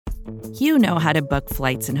You know how to book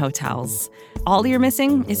flights and hotels. All you're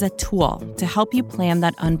missing is a tool to help you plan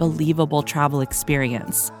that unbelievable travel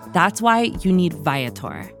experience. That's why you need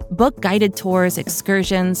Viator. Book guided tours,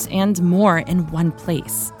 excursions, and more in one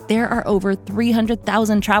place. There are over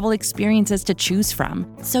 300,000 travel experiences to choose from,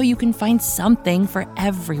 so you can find something for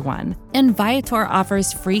everyone. And Viator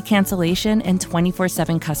offers free cancellation and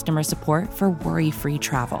 24/7 customer support for worry-free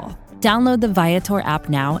travel. Download the Viator app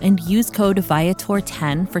now and use code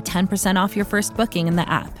Viator10 for 10% off your first booking in the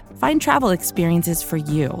app. Find travel experiences for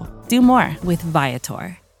you. Do more with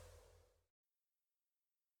Viator.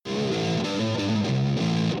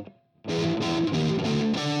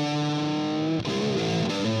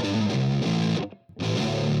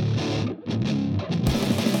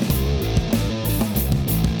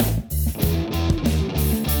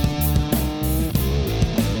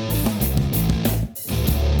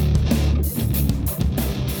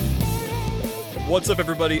 What's up,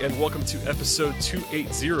 everybody, and welcome to episode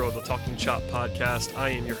 280 of the Talking Chop podcast. I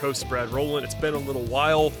am your host, Brad Rowland. It's been a little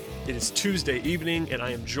while. It is Tuesday evening, and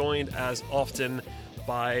I am joined, as often,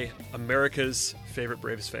 by America's favorite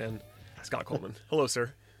Braves fan, Scott Coleman. Hello,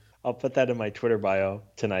 sir. I'll put that in my Twitter bio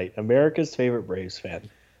tonight. America's favorite Braves fan.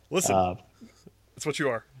 Listen, that's what you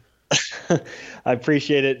are. I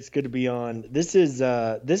appreciate it. It's good to be on. This is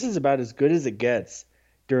about as good as it gets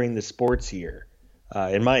during the sports year,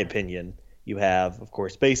 in my opinion. You have, of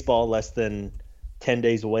course, baseball less than 10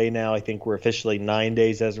 days away now. I think we're officially 9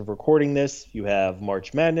 days as of recording this. You have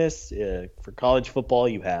March Madness for college football.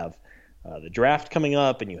 You have the draft coming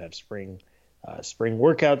up, and you have spring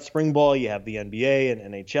workouts, spring ball. You have the NBA and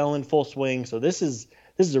NHL in full swing. So this is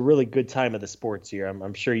a really good time of the sports year.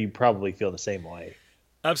 I'm sure you probably feel the same way.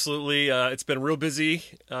 Absolutely. It's been real busy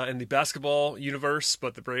in the basketball universe,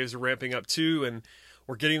 but the Braves are ramping up too, and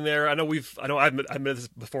we're getting there. I know I've admitted this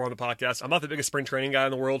before on the podcast. I'm not the biggest spring training guy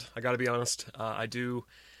in the world. I got to be honest. I do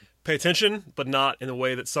pay attention, but not in the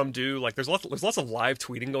way that some do. Like there's lots of live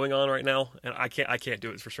tweeting going on right now, and I can't do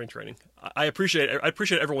it for spring training. I appreciate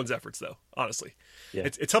everyone's efforts though. Honestly, yeah.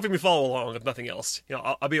 It's helping me follow along if nothing else. You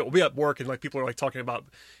know, we'll be at work and like people are like talking about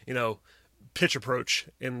pitch approach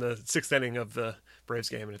in the sixth inning of the Braves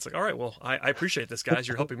game, and it's like, all right, well, I appreciate this, guys.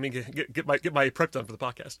 You're helping me get my prep done for the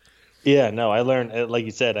podcast. Yeah, no, I learned, like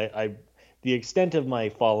you said, I the extent of my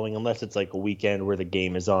following, unless it's like a weekend where the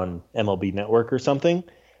game is on MLB Network or something,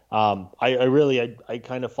 I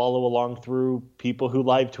kind of follow along through people who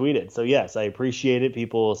live tweet it. So yes, I appreciate it.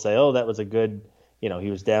 People will say, oh, that was a good, he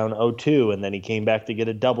was down 0-2 and then he came back to get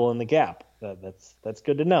a double in the gap. That's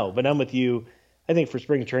good to know. But I'm with you. I think for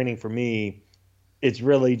spring training for me, it's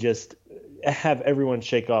really just have everyone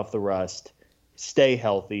shake off the rust, stay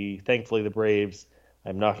healthy. Thankfully, the Braves,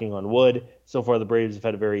 I'm knocking on wood. So far, the Braves have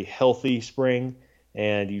had a very healthy spring,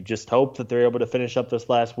 and you just hope that they're able to finish up this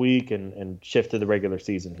last week and shift to the regular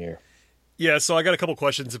season here. Yeah, so I got a couple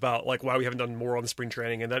questions about like why we haven't done more on the spring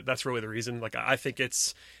training, and that's really the reason. Like I think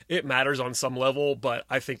it matters on some level, but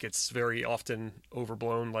I think it's very often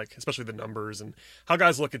overblown, like especially the numbers and how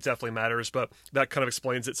guys look, it definitely matters, but that kind of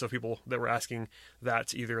explains it. So people that were asking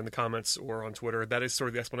that either in the comments or on Twitter, that is sort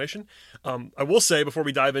of the explanation. I will say before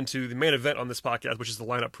we dive into the main event on this podcast, which is the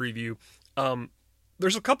lineup preview,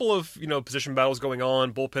 there's a couple of position battles going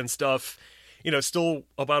on, bullpen stuff. Still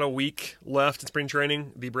about a week left in spring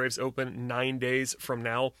training. The Braves open 9 days from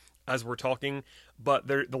now as we're talking. But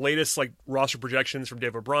the latest roster projections from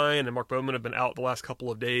Dave O'Brien and Mark Bowman have been out the last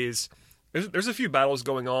couple of days. There's a few battles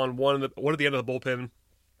going on. One at the end of the bullpen,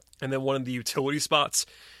 and then one in the utility spots,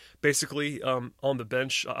 basically on the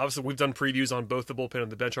bench. Obviously, we've done previews on both the bullpen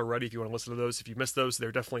and the bench already. If you want to listen to those, if you missed those,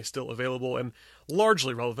 they're definitely still available and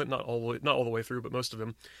largely relevant. Not all the way through, but most of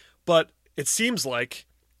them. But it seems like,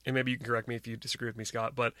 and maybe you can correct me if you disagree with me,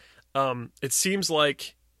 Scott, but it seems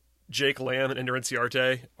like Jake Lamb and Ender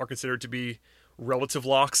Inciarte are considered to be relative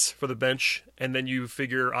locks for the bench, and then you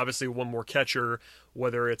figure obviously one more catcher,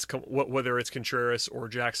 whether it's Contreras or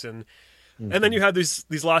Jackson, and then you have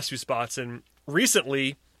these last two spots. And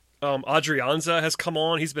recently, Adrianza has come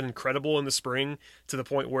on. He's been incredible in the spring to the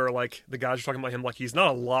point where the guys are talking about him like he's not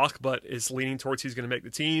a lock, but is leaning towards he's going to make the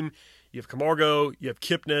team. You have Camargo, you have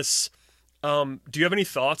Kipnis. Do you have any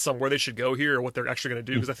thoughts on where they should go here or what they're actually going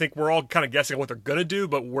to do? Because I think we're all kind of guessing what they're going to do,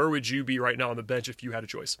 but where would you be right now on the bench if you had a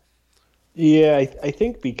choice? Yeah, I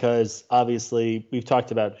think because obviously we've talked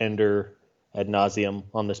about Ender ad nauseum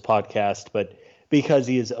on this podcast, but because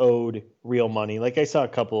he is owed real money, I saw a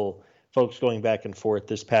couple folks going back and forth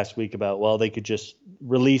this past week about, well, they could just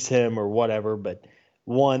release him or whatever, but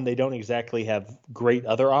one, they don't exactly have great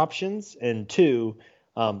other options, and two,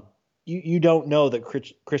 you don't know that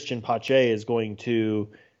Christian Pache is going to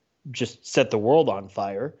just set the world on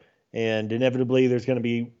fire. and inevitably there's going to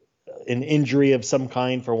be an injury of some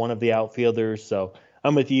kind for one of the outfielders. So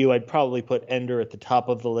I'm with you. I'd probably put Ender at the top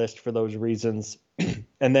of the list for those reasons.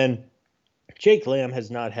 And then Jake Lamb has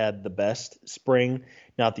not had the best spring.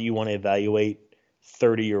 Not that you want to evaluate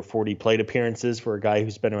 30 or 40 plate appearances for a guy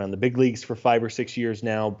who's been around the big leagues for 5 or 6 years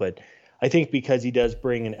now, but I think because he does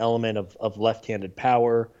bring an element of left-handed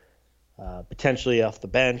power, potentially off the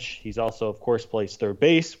bench. He's also, of course, plays third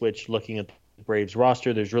base, which, looking at the Braves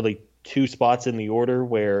roster, there's really 2 spots in the order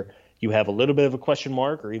where you have a little bit of a question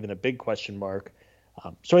mark or even a big question mark.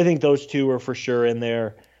 So I think those 2 are for sure in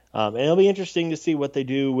there. And it'll be interesting to see what they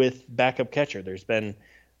do with backup catcher. There's been,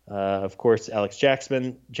 of course, Alex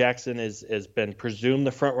Jackson has been presumed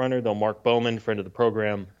the front runner, though Mark Bowman, friend of the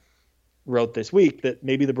program, wrote this week that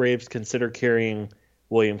maybe the Braves consider carrying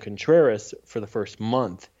William Contreras for the first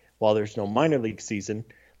month while there's no minor league season.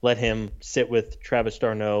 Let him sit with Travis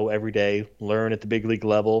d'Arnaud every day, learn at the big league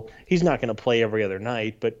level. He's not going to play every other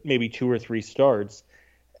night, but maybe 2 or 3 starts.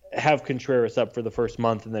 Have Contreras up for the first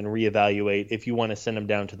month and then reevaluate. If you want to send him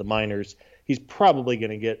down to the minors, he's probably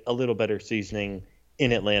going to get a little better seasoning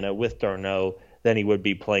in Atlanta with d'Arnaud than he would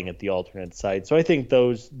be playing at the alternate side. So I think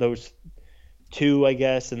those 2, I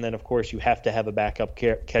guess, and then, of course, you have to have a backup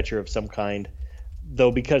catcher of some kind,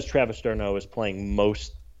 though because Travis d'Arnaud is playing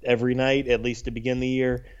most every night, at least to begin the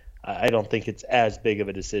year, I don't think it's as big of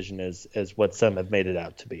a decision as what some have made it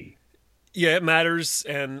out to be. Yeah, it matters,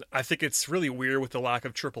 and I think it's really weird with the lack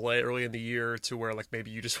of AAA early in the year to where like maybe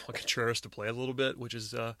you just want Contreras to play a little bit, which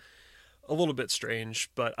is a little bit strange,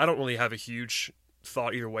 but I don't really have a huge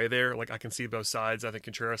thought either way there. Like I can see both sides. I think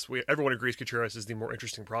Contreras, everyone agrees Contreras is the more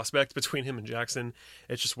interesting prospect between him and Jackson.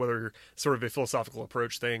 It's just whether sort of a philosophical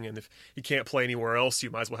approach thing, and if he can't play anywhere else,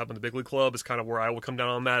 you might as well have him in the big league club is kind of where I would come down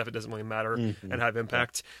on that if it doesn't really matter and have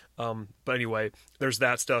impact. But anyway, there's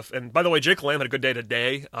that stuff. And by the way, Jake Lamb had a good day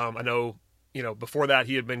today. I know, before that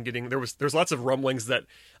he had been getting, there's lots of rumblings that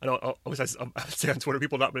I know I would say on Twitter,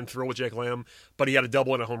 people have not been thrilled with Jake Lamb, but he had a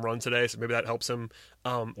double and a home run today, so maybe that helps him.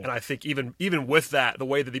 And I think even with that, the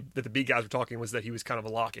way that the B guys were talking was that he was kind of a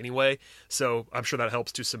lock anyway, so I'm sure that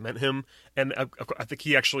helps to cement him. And I think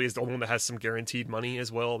he actually is the only one that has some guaranteed money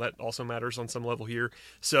as well. That also matters on some level here.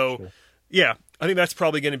 So. Sure. Yeah, I think that's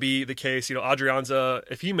probably going to be the case. Adrianza,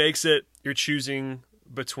 if he makes it, you're choosing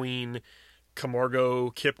between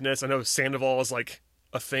Camargo, Kipnis. I know Sandoval is like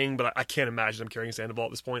a thing, but I can't imagine him carrying Sandoval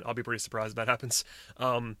at this point. I'll be pretty surprised if that happens.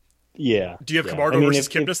 Yeah. Do you have Camargo versus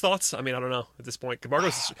Kipnis thoughts? I mean, I don't know at this point.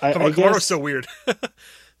 Camargo's so weird.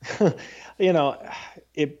 If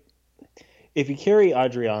you carry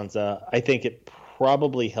Adrianza, I think it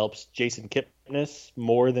probably helps Jason Kipnis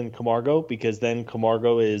more than Camargo, because then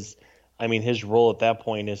Camargo is, his role at that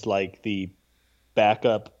point is like the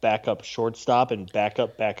backup shortstop and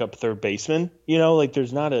backup third baseman.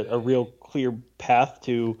 There's not a real clear path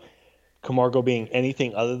to Camargo being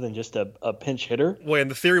anything other than just a pinch hitter. Well,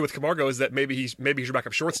 and the theory with Camargo is that maybe he's your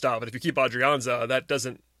backup shortstop, but if you keep Adrianza, that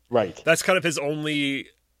doesn't. Right. That's kind of his only.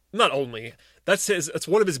 Not only. That's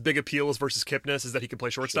one of his big appeals versus Kipnis is that he can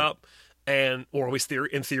play shortstop, or at least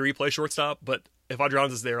in theory play shortstop. But if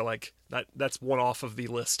Adrianza's there, like that's one off of the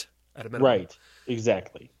list at a minimum. Right.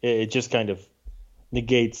 Exactly. It just kind of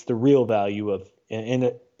negates the real value of,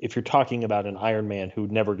 and if you're talking about an Iron Man who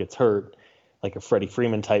never gets hurt, like a Freddie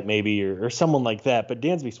Freeman type maybe, or someone like that. But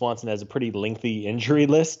Dansby Swanson has a pretty lengthy injury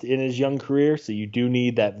list in his young career, so you do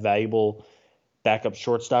need that valuable backup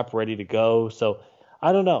shortstop ready to go. So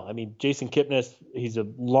I don't know. Jason Kipnis, he's a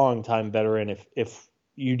long-time veteran. If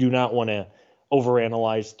you do not want to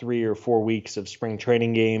overanalyze 3 or 4 weeks of spring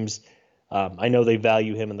training games, I know they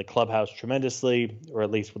value him in the clubhouse tremendously, or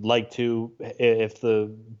at least would like to if the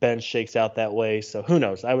bench shakes out that way. So who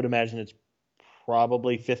knows? I would imagine it's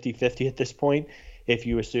probably 50-50 at this point. If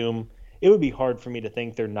you assume, it would be hard for me to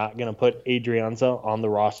think they're not going to put Adrianza on the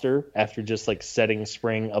roster after just like setting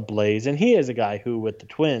spring ablaze. And he is a guy who, with the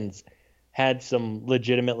Twins, had some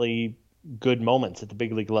legitimately good moments at the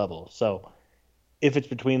big league level. So if it's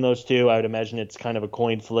between those 2, I would imagine it's kind of a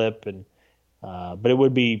coin flip. But it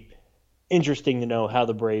would be interesting to know how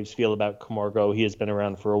the Braves feel about Camargo. He has been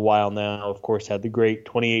around for a while now. Of course, had the great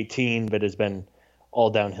 2018, but has been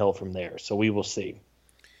all downhill from there. So we will see.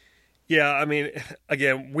 Yeah,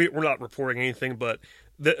 again, we're not reporting anything, but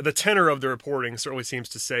the tenor of the reporting certainly seems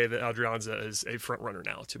to say that Adrianza is a front runner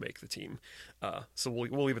now to make the team. So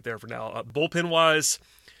we'll leave it there for now. Bullpen wise,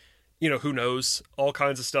 who knows? All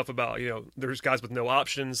kinds of stuff about, there's guys with no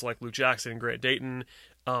options like Luke Jackson and Grant Dayton.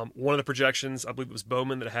 One of the projections, I believe it was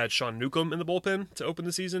Bowman, that had Sean Newcomb in the bullpen to open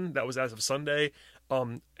the season. That was as of Sunday.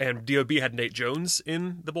 And DOB had Nate Jones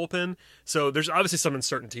in the bullpen. So there's obviously some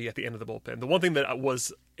uncertainty at the end of the bullpen. The one thing that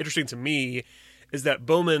was interesting to me is that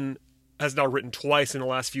Bowman has now written twice in the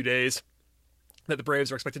last few days that the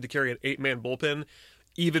Braves are expected to carry an 8-man bullpen,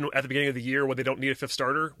 even at the beginning of the year when they don't need a fifth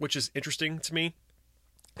starter, which is interesting to me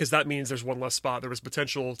because that means there's one less spot. There was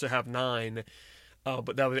potential to have 9,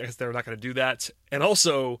 but now I guess they're not going to do that. And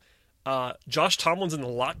also, Josh Tomlin's in the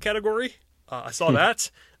lock category. I saw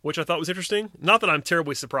that, which I thought was interesting. Not that I'm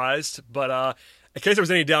terribly surprised, but in case there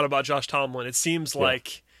was any doubt about Josh Tomlin, it seems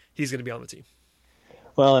like he's going to be on the team.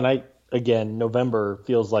 Well, and again, November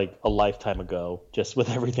feels like a lifetime ago, just with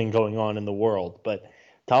everything going on in the world. But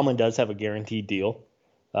Tomlin does have a guaranteed deal,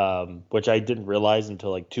 which I didn't realize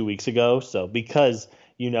until like 2 weeks ago. So because,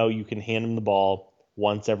 you can hand him the ball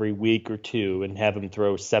once every week or two and have him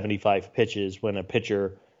throw 75 pitches when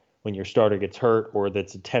your starter gets hurt or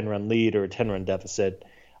that's a 10-run lead or a 10-run deficit.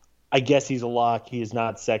 I guess he's a lock. He is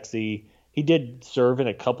not sexy. He did serve in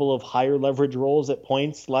a couple of higher leverage roles at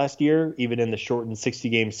points last year, even in the shortened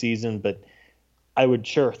 60-game season. But I would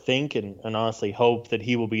sure think and honestly hope that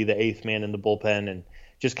he will be the 8th man in the bullpen and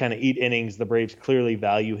just kind of eat innings. The Braves clearly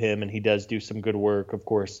value him, and he does do some good work. Of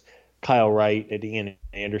course, Kyle Wright and Ian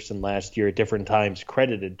Anderson last year at different times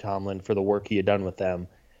credited Tomlin for the work he had done with them.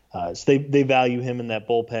 So they value him in that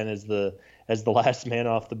bullpen as the last man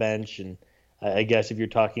off the bench. And I guess if you're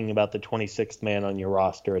talking about the 26th man on your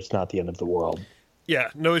roster, it's not the end of the world. Yeah,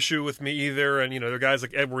 no issue with me either. And, there are guys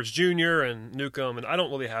like Edwards Jr. and Newcomb, and I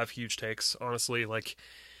don't really have huge takes, honestly. Like,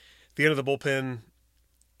 the end of the bullpen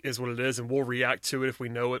is what it is, and we'll react to it if we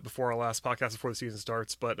know it before our last podcast, before the season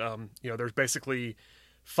starts. But, there's basically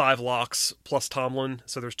 5 locks plus Tomlin,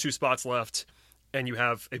 so there's 2 spots left. And you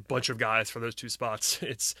have a bunch of guys for those 2 spots.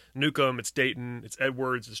 It's Newcomb, it's Dayton, it's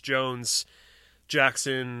Edwards, it's Jones,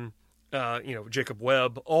 Jackson, Jacob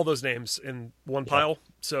Webb, all those names in one pile.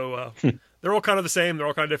 So they're all kind of the same. They're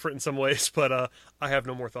all kind of different in some ways, but I have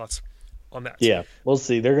no more thoughts on that. Yeah, we'll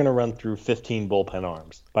see. They're going to run through 15 bullpen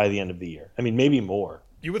arms by the end of the year. I mean, maybe more.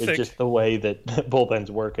 You would think. It's just the way that bullpens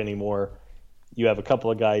work anymore. You have a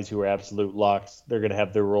couple of guys who are absolute locks. They're going to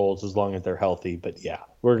have their roles as long as they're healthy. But, yeah,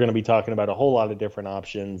 we're going to be talking about a whole lot of different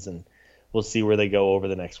options, and we'll see where they go over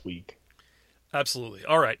the next week. Absolutely.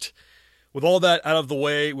 All right. With all that out of the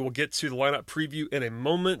way, we will get to the lineup preview in a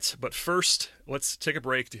moment. But first, let's take a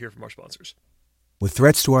break to hear from our sponsors. With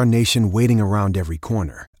threats to our nation waiting around every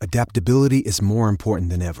corner, adaptability is more important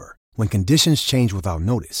than ever. When conditions change without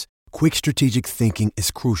notice, quick strategic thinking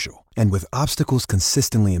is crucial. And with obstacles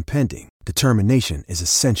consistently impending, determination is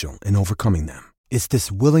essential in overcoming them. It's this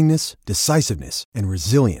willingness, decisiveness, and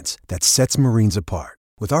resilience that sets Marines apart.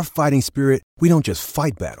 With our fighting spirit, we don't just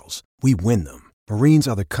fight battles, we win them. Marines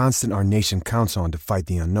are the constant our nation counts on to fight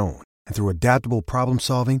the unknown. And through adaptable problem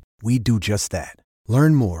solving, we do just that.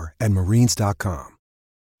 Learn more at marines.com.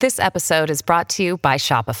 This episode is brought to you by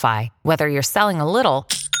Shopify. Whether you're selling a little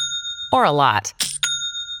or a lot,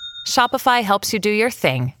 Shopify helps you do your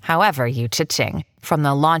thing, however you cha-ching. From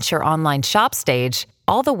the launch your online shop stage,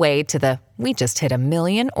 all the way to the we just hit 1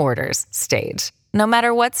 million orders stage. No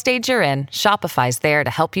matter what stage you're in, Shopify's there to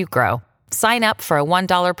help you grow. Sign up for a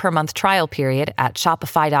 $1 per month trial period at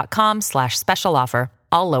shopify.com/special offer,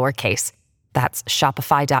 all lowercase. That's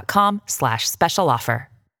shopify.com/special offer.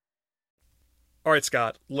 All right,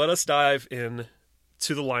 Scott, let us dive in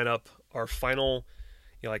to the lineup, our final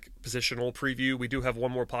positional preview. We do have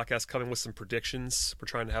one more podcast coming with some predictions. We're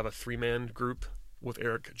trying to have a 3-man group with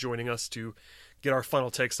Eric joining us to get our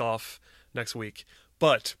final takes off next week.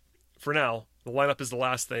 But for now, the lineup is the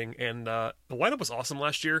last thing, and the lineup was awesome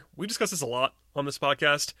last year. We discussed this a lot on this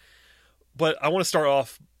podcast, but I want to start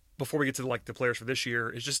off before we get to the players for this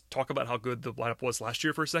year is just talk about how good the lineup was last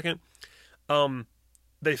year for a second.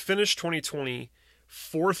 They finished 2020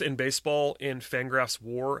 4th in baseball in Fangraphs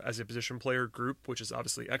WAR as a position player group, which is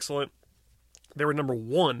obviously excellent. They were number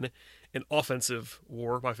 1 in offensive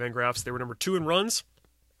WAR by Fangraphs. They were number 2 in runs,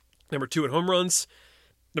 number 2 in home runs,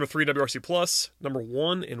 number 3 in WRC plus, number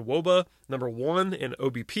 1 in WOBA, number 1 in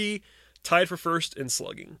OBP, tied for 1st in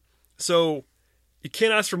slugging. So you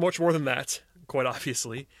can't ask for much more than that, quite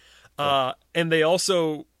obviously. And they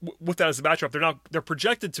also, with that as a backdrop, they're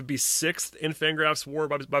projected to be 6th in Fangraphs WAR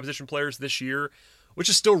by position players this year, which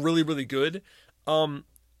is still really, really good. And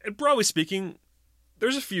broadly speaking,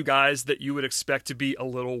 there's a few guys that you would expect to be a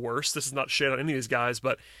little worse. This is not shade on any of these guys,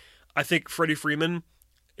 but I think Freddie Freeman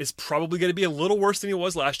is probably going to be a little worse than he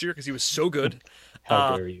was last year because he was so good.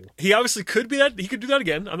 How dare you? He obviously could be that. He could do that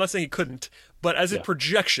again. I'm not saying he couldn't, but as a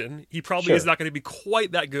projection, he probably is not going to be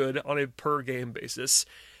quite that good on a per game basis.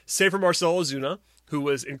 Save for Marcell Ozuna, who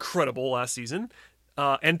was incredible last season.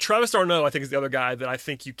 And Travis Darno, I think, is the other guy that I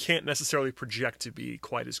think you can't necessarily project to be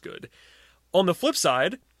quite as good. On the flip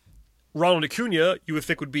side, Ronald Acuna, you would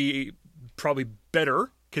think would be probably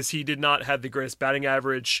better because he did not have the greatest batting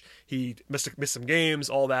average. He missed some games,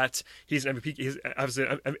 all that. He's an MVP. He's obviously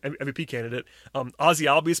an MVP candidate. Ozzie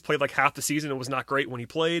Albies played like half the season and was not great when he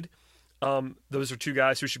played. Those are two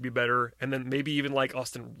guys who should be better. And then maybe even like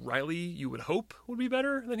Austin Riley, you would hope would be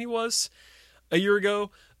better than he was a year ago.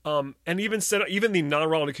 And even the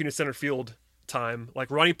non-Ronald Acuna center field time, like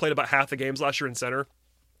Ronnie played about half the games last year in center,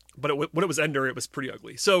 but when it was Ender, it was pretty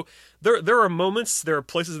ugly. So there are moments, there are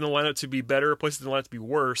places in the lineup to be better, places in the lineup to be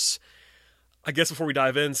worse. I guess before we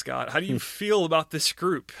dive in, Scott, how do you feel about this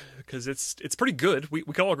group? Because it's pretty good. We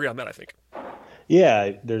can all agree on that, I think.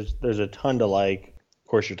 Yeah, there's a ton to like. Of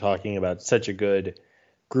course, you're talking about such a good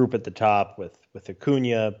group at the top with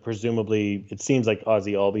Acuna. Presumably, it seems like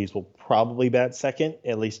Ozzie Albies will probably bat second,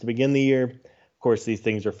 at least to begin the year. Of course, these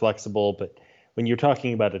things are flexible, but when you're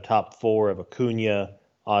talking about a top four of Acuna,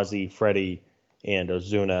 Ozzie, Freddie, and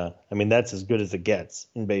Ozuna, I mean, that's as good as it gets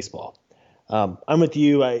in baseball. I'm with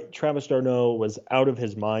you. Travis d'Arnaud was out of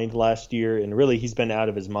his mind last year, and really he's been out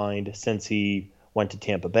of his mind since he went to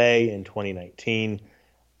Tampa Bay in 2019.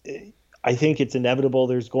 I think it's inevitable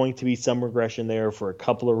there's going to be some regression there for a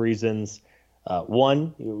couple of reasons.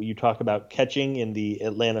 One, you talk about catching in the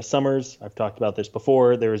Atlanta Summers. I've talked about this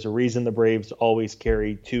before. There is a reason the Braves always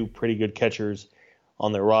carry two pretty good catchers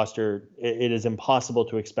on their roster. It is impossible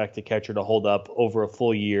to expect a catcher to hold up over a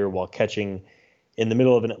full year while catching in the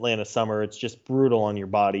middle of an Atlanta summer. It's just brutal on your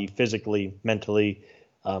body, physically, mentally.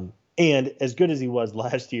 And as good as he was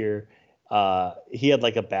last year, he had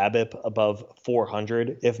like a BABIP above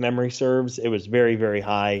 400, if memory serves. It was very, very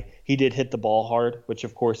high. He did hit the ball hard, which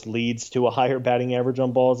of course leads to a higher batting average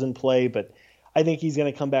on balls in play. But I think he's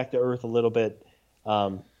going to come back to earth a little bit.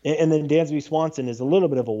 And then Dansby Swanson is a little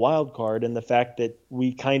bit of a wild card in the fact that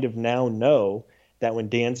we kind of now know that when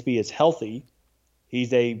Dansby is healthy,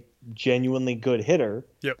 he's a genuinely good hitter.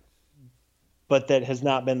 Yep. But that has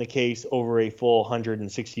not been the case over a full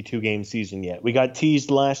 162 game season yet. We got teased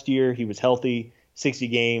last year. He was healthy, 60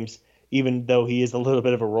 games, even though he is a little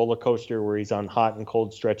bit of a roller coaster where he's on hot and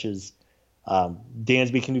cold stretches.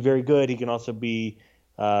 Dansby can be very good. He can also be,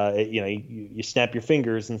 you snap your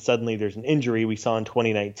fingers and suddenly there's an injury. We saw in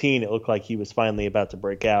 2019, it looked like he was finally about to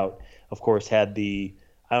break out. Of course, I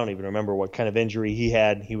don't even remember what kind of injury he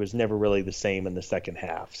had. He was never really the same in the second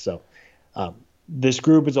half. So, this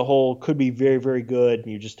group as a whole could be very, very good.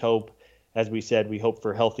 And you just hope, as we said, we hope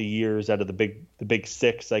for healthy years out of the big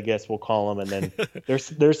six, I guess we'll call them. And then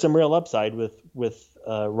there's some real upside with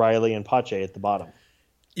Riley and Pache at the bottom.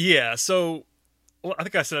 Yeah. So, well, I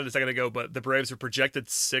think I said it a second ago, but the Braves are projected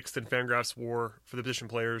 6th in Fangraphs WAR for the position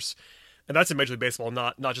players, and that's in Major League Baseball,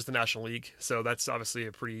 not just the National League. So that's obviously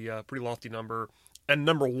a pretty lofty number, and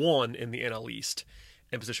number 1 in the NL East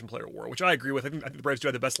in position player WAR, which I agree with. I think the Braves do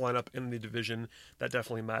have the best lineup in the division. That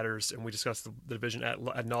definitely matters, and we discussed the division ad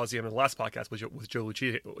nauseum in the last podcast with Joe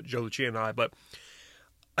Lucia and I. But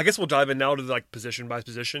I guess we'll dive in now to like position by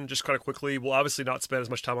position, just kind of quickly. We'll obviously not spend as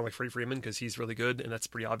much time on like Freddie Freeman because he's really good, and that's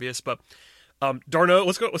pretty obvious. But d'Arnaud,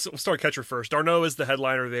 let's start catcher first. d'Arnaud is the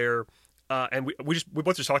headliner there, and we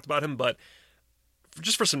both just talked about him, but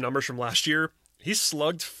just for some numbers from last year, he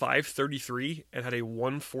slugged .533 and had a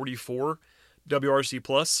 144 WRC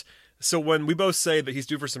plus. So when we both say that he's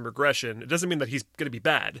due for some regression, it doesn't mean that he's going to be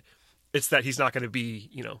bad. It's that he's not going to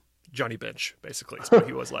be, Johnny Bench, basically. It's what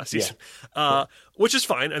he was last season, which is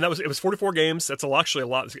fine. And it was 44 games. That's actually a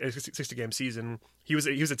lot. 60-game season. He was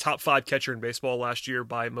a top 5 catcher in baseball last year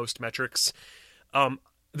by most metrics.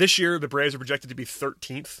 This year, the Braves are projected to be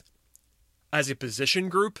 13th as a position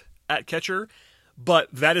group at catcher, but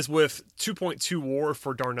that is with 2.2 WAR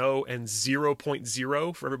for d'Arnaud and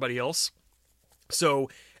 0.0 for everybody else. So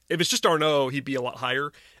if it's just d'Arnaud, he'd be a lot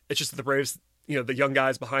higher. It's just that the Braves, the young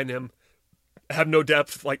guys behind him have no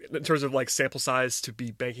depth, like in terms of like sample size to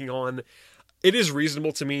be banking on. It is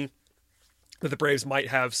reasonable to me that the Braves might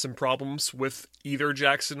have some problems with either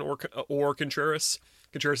Jackson or Contreras.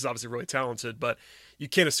 Contreras is obviously really talented, but you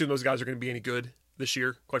can't assume those guys are going to be any good this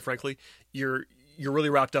year. Quite frankly, you're really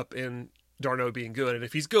wrapped up in d'Arnaud being good, and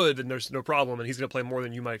if he's good, then there's no problem, and he's going to play more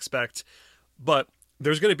than you might expect. But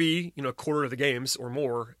there's going to be, a quarter of the games or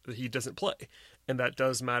more that he doesn't play, and that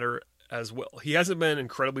does matter as well. He hasn't been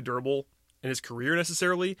incredibly durable in his career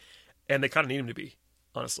necessarily, and they kind of need him to be,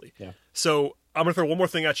 honestly. Yeah. So I'm going to throw one more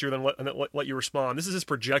thing at you and then let you respond. This is his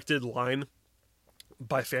projected line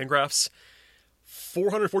by Fangraphs.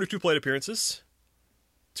 442 plate appearances,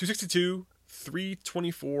 262,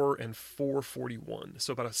 324, and 441.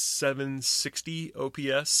 So about a 760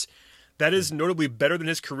 OPS. That is notably better than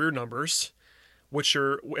his career numbers,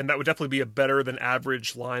 and that would definitely be a better than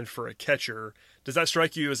average line for a catcher. Does that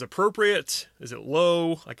strike you as appropriate? Is it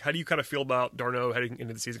low? Like, how do you kind of feel about d'Arnaud heading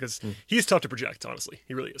into the season? Because he's tough to project, honestly.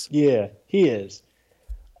 He really is. Yeah, he is.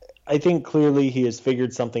 I think clearly he has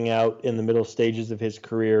figured something out in the middle stages of his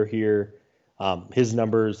career here. His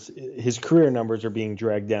career numbers are being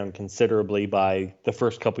dragged down considerably by the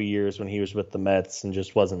first couple of years when he was with the Mets and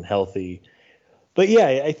just wasn't healthy. But yeah,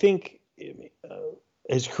 I think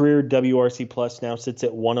his career WRC plus now sits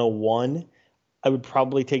at 101. I would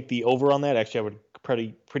probably take the over on that. Actually, I would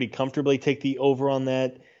pretty comfortably take the over on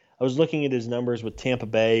that. I was looking at his numbers with Tampa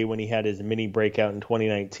Bay when he had his mini breakout in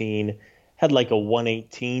 2019. Had like a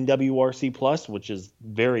 118 WRC plus, which is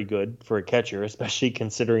very good for a catcher, especially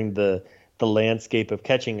considering the landscape of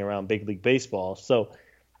catching around Big League Baseball. So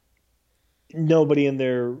nobody in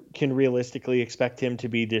there can realistically expect him to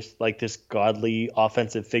be just like this godly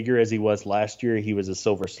offensive figure as he was last year. He was a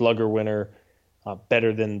Silver Slugger winner,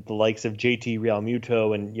 better than the likes of JT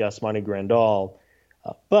Realmuto and Yasmani Grandal.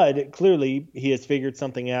 But clearly he has figured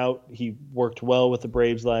something out. He worked well with the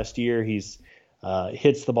Braves last year. He's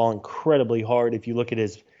hits the ball incredibly hard. If you look at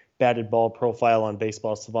his batted ball profile on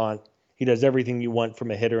Baseball Savant, he does everything you want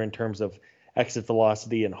from a hitter in terms of exit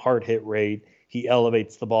velocity and hard hit rate. He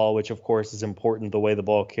elevates the ball, which of course is important the way the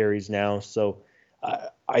ball carries now. So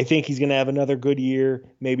I think he's going to have another good year,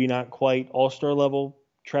 maybe not quite all-star level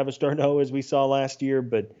Travis d'Arnaud as we saw last year,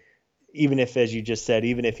 but even if, as you just said,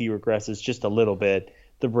 even if he regresses just a little bit,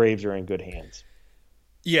 the Braves are in good hands.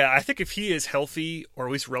 Yeah, I think if he is healthy, or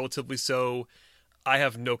at least relatively so, I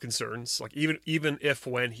have no concerns. Like even if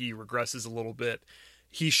when he regresses a little bit,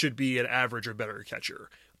 he should be an average or better catcher.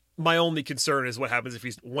 My only concern is what happens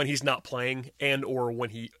when he's not playing and or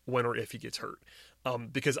when or if he gets hurt.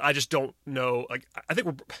 Because I just don't know. Like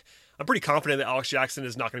I'm pretty confident that Alex Jackson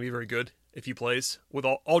is not going to be very good if he plays. With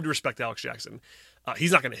all due respect to Alex Jackson,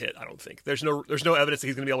 he's not going to hit. I don't think there's no evidence that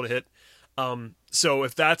he's going to be able to hit. So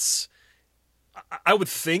if that's, I would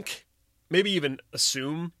think, maybe even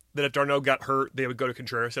assume that if d'Arnaud got hurt, they would go to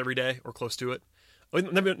Contreras every day or close to it.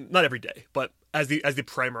 Not every day, but as the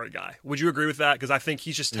primary guy. Would you agree with that? Because I think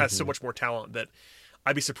he just has so much more talent that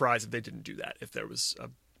I'd be surprised if they didn't do that if there was a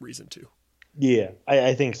reason to. Yeah,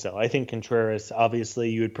 I think so. I think Contreras, obviously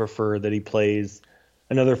you would prefer that he plays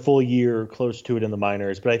another full year close to it in the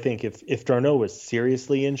minors. But I think if d'Arnaud was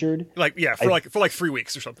seriously injured, for 3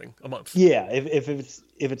 weeks or something, a month. Yeah, if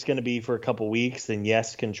it's going to be for a couple weeks, then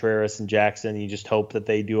yes, Contreras and Jackson, you just hope that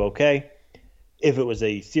they do okay. If it was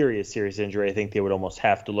a serious injury, I think they would almost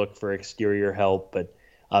have to look for exterior help. But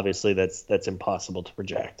obviously, that's impossible to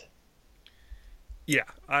project. Yeah,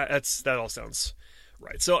 that all sounds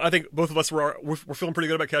right. So I think both of us we're feeling pretty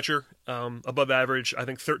good about catcher, above average. I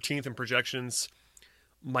think 13th in projections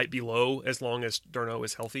might be low as long as d'Arnaud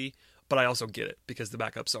is healthy, but I also get it because the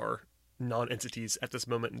backups are non-entities at this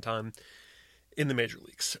moment in time in the major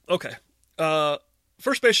leagues. Okay.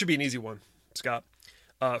 First base should be an easy one, Scott.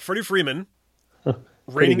 Freddie Freeman,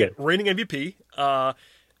 reigning MVP.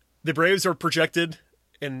 The Braves are projected,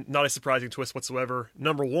 and not a surprising twist whatsoever,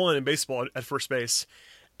 number one in baseball at first base,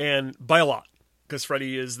 and by a lot, because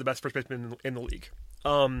Freddie is the best first baseman in the league.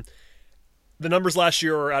 The numbers last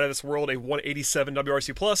year are out of this world. A 187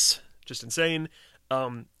 WRC plus, just insane.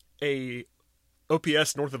 A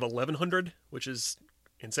OPS north of 1100, which is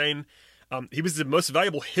insane. He was the most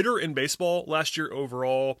valuable hitter in baseball last year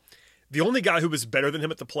overall. The only guy who was better than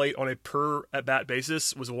him at the plate on a per at bat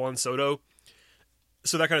basis was Juan Soto.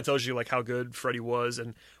 So that kind of tells you like how good Freddie was.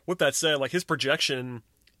 And with that said, like his projection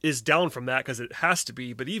is down from that because it has to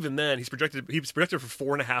be. But even then, he was projected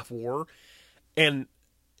for 4.5 WAR. And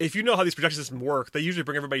if you know how these projection systems work, they usually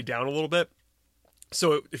bring everybody down a little bit.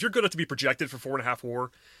 So if you're good enough to be projected for 4.5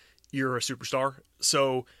 WAR, you're a superstar.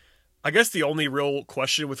 So I guess the only real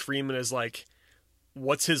question with Freeman is like,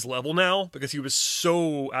 what's his level now? Because he was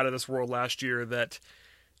so out of this world last year that,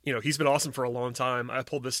 you know, he's been awesome for a long time. I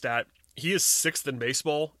pulled this stat. He is 6th in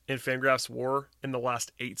baseball in Fangraphs WAR in the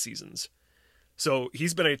last 8 seasons. So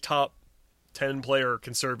he's been a top 10 player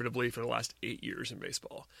conservatively for the last 8 years in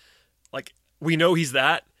baseball. Like, we know he's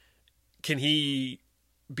that. Can he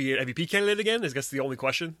be an MVP candidate again? Is I guess the only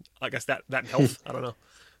question. I guess that and health. I don't know.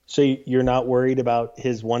 So you're not worried about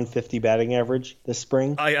his 150 batting average this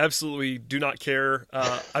spring? I absolutely do not care.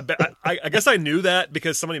 I guess I knew that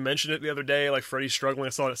because somebody mentioned it the other day. Like Freddie's struggling. I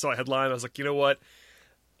saw a headline. I was like, you know what?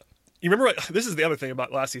 You remember? This is the other thing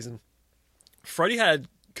about last season. Freddie had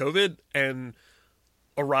COVID and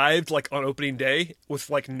arrived like on opening day with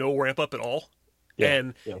like no ramp up at all. Yeah,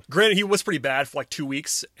 and granted, he was pretty bad for like 2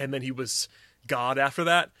 weeks, and then he was God after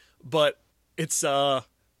that. But it's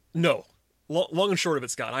No. Long and short of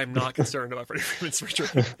it, Scott, I'm not concerned about Freddie Freeman's spring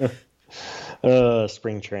training.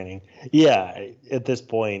 Spring training. Yeah, at this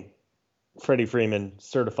point, Freddie Freeman,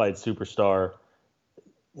 certified superstar.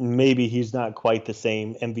 Maybe he's not quite the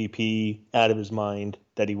same MVP out of his mind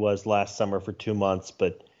that he was last summer for 2 months,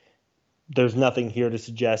 but there's nothing here to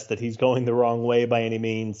suggest that he's going the wrong way by any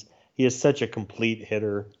means. He is such a complete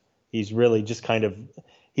hitter. He's really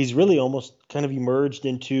almost kind of emerged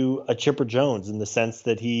into a Chipper Jones in the sense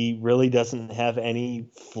that he really doesn't have any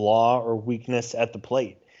flaw or weakness at the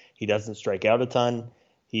plate. He doesn't strike out a ton.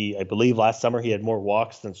 I believe last summer he had more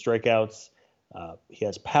walks than strikeouts. He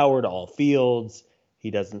has power to all fields. He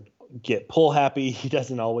doesn't get pull happy. He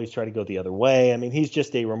doesn't always try to go the other way. I mean, he's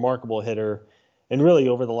just a remarkable hitter. And really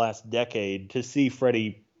over the last decade, to see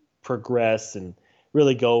Freddie progress and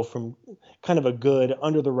really go from kind of a good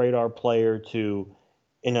under-the-radar player to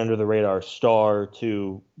an under-the-radar star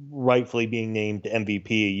to rightfully being named MVP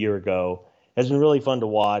a year ago has been really fun to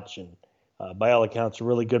watch. And by all accounts, a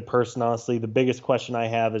really good person, honestly. The biggest question I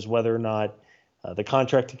have is whether or not the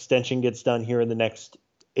contract extension gets done here in the next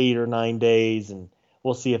 8 or 9 days, and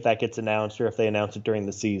we'll see if that gets announced or if they announce it during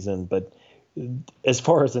the season. But as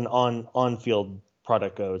far as an on-field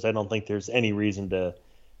product goes, I don't think there's any reason to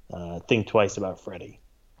think twice about Freddie.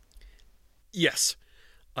 Yes,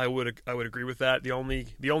 I would agree with that. The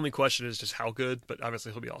only question is just how good, but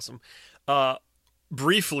obviously he'll be awesome.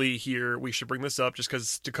 Briefly here, we should bring this up just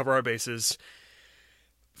because to cover our bases.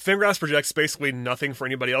 Fangraphs projects basically nothing for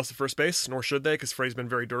anybody else at first base, nor should they, because Freddie's been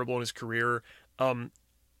very durable in his career.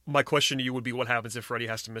 My question to you would be, what happens if Freddie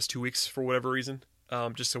has to miss 2 weeks for whatever reason?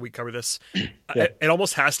 Just so we cover this. Yeah. It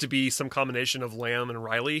almost has to be some combination of Lamb and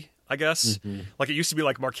Riley, I guess. Mm-hmm. Like it used to be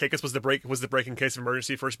like Markakis was the break in case of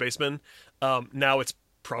emergency first baseman. Now it's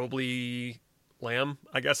probably Lamb,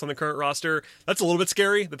 I guess, on the current roster. That's a little bit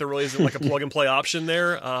scary that there really isn't like a plug and play option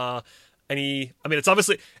there. It's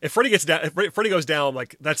obviously if Freddie goes down,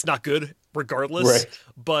 like that's not good regardless. Right.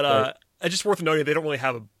 But it's just worth noting they don't really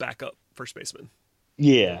have a backup first baseman.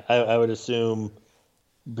 Yeah, I would assume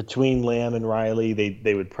between Lamb and Riley,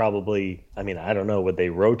 they would probably, I don't know, would they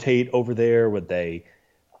rotate over there? Would they?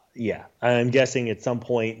 Yeah, I'm guessing at some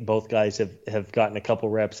point both guys have gotten a couple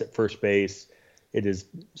reps at first base. It is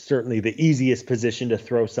certainly the easiest position to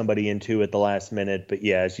throw somebody into at the last minute. But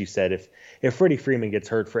yeah, as you said, if Freddie Freeman gets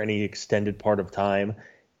hurt for any extended part of time,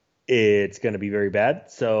 it's going to be very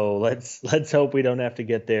bad. So let's hope we don't have to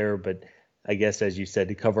get there. But I guess, as you said,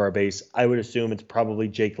 to cover our base, I would assume it's probably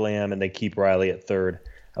Jake Lamb and they keep Riley at third.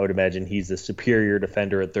 I would imagine he's the superior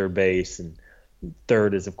defender at third base, and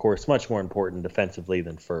third is, of course, much more important defensively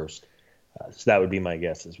than first. So that would be my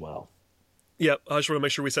guess as well. Yep, I just want to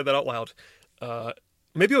make sure we said that out loud.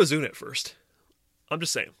 Maybe Ozuna at first. I'm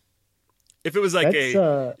just saying. If it was like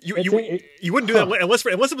you wouldn't do that unless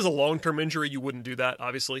it was a long-term injury. You wouldn't do that,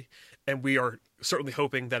 obviously. And we are certainly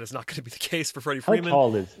hoping that is not going to be the case for Freddie Freeman.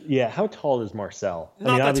 How tall is Marcel?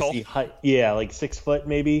 Not that tall. Like 6 foot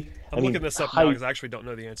maybe. I'm looking this up now because I actually don't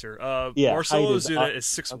know the answer. Marcel Ozuna is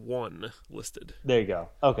 6'1" listed. There you go.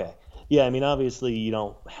 Okay. Yeah, obviously you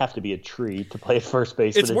don't have to be a tree to play at first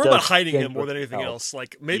base. It's more about hiding him more than anything else.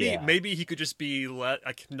 Like maybe he could just be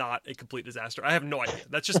not a complete disaster. I have no idea.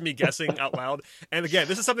 That's just me guessing out loud. And again,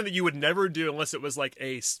 this is something that you would never do unless it was like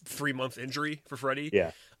a 3-month injury for Freddie.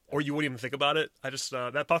 Yeah. Or you wouldn't even think about it. I just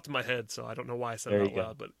that popped in my head, so I don't know why I said it out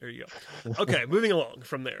loud. But there you go. Okay, moving along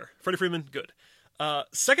from there. Freddie Freeman, good.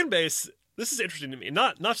 Second base. This is interesting to me.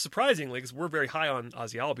 Not surprisingly, because we're very high on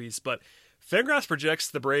Ozzie Albies, but Fangraphs projects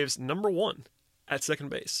the Braves number 1 at second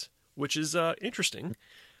base, which is interesting.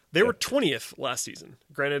 They were 20th last season.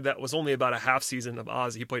 Granted, that was only about a half season of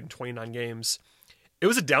Ozzie. He played in 29 games. It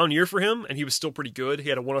was a down year for him, and he was still pretty good. He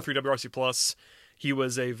had a 103 WRC+. He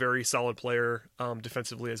was a very solid player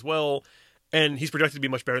defensively as well, and he's projected to be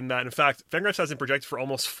much better than that. In fact, Fangraphs has him projected for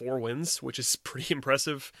almost 4 wins, which is pretty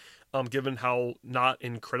impressive given how not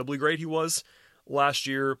incredibly great he was last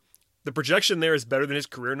year. The projection there is better than his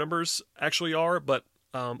career numbers actually are, but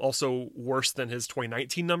also worse than his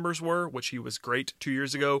 2019 numbers were, which he was great 2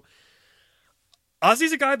 years ago.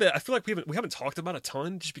 Ozzie's a guy that I feel like we haven't talked about a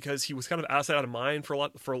ton, just because he was kind of outside out of mind for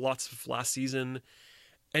lots of last season,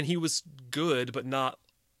 and he was good, but not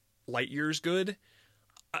light years good.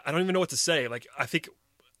 I don't even know what to say. Like, I think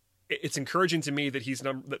it's encouraging to me that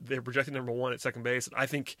that they're projecting number 1 at second base. I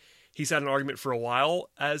think he's had an argument for a while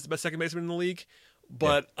as the best second baseman in the league.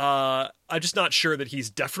 But I'm just not sure that he's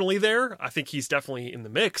definitely there. I think he's definitely in the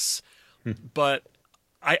mix. But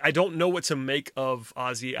I don't know what to make of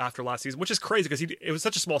Ozzie after last season, which is crazy because it was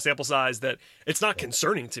such a small sample size that it's not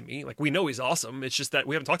concerning to me. Like, we know he's awesome. It's just that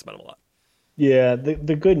we haven't talked about him a lot. Yeah,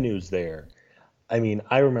 the good news there. I mean,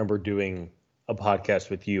 I remember doing a podcast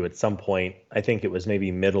with you at some point. I think it was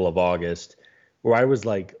maybe middle of August, where I was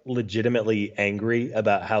like legitimately angry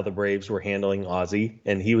about how the Braves were handling Ozzy,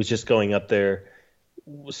 and he was just going up there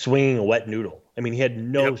swinging a wet noodle. I mean, he had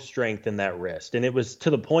no strength in that wrist, and it was to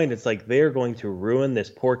the point it's like they're going to ruin this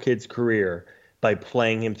poor kid's career by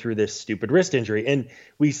playing him through this stupid wrist injury. And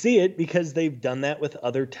we see it because they've done that with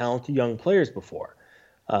other talented young players before.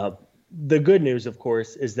 The good news, of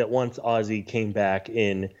course, is that once Ozzy came back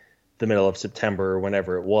in the middle of September or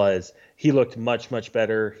whenever it was, he looked much, much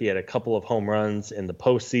better. He had a couple of home runs in the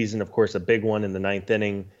postseason, of course, a big one in the ninth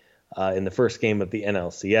inning in the first game of the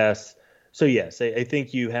NLCS. So, yes, I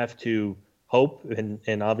think you have to hope,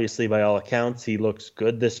 and obviously by all accounts, he looks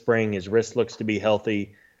good this spring. His wrist looks to be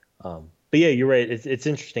healthy. But, yeah, you're right. It's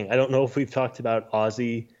interesting. I don't know if we've talked about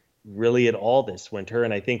Ozzy really at all this winter,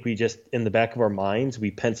 and I think we just, in the back of our minds,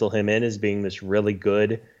 we pencil him in as being this really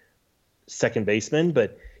good second baseman.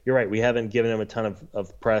 But you're right, we haven't given him a ton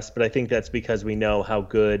of press, but I think that's because we know how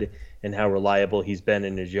good and how reliable he's been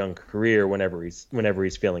in his young career whenever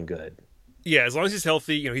he's feeling good. Yeah, as long as he's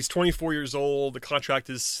healthy, he's 24 years old, the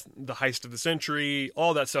contract is the heist of the century,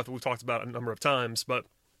 all that stuff that we've talked about a number of times, but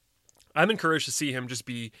I'm encouraged to see him just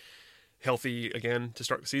be healthy again to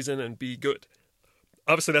start the season and be good.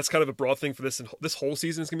 Obviously, that's kind of a broad thing for this, and this whole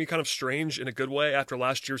season is going to be kind of strange in a good way. After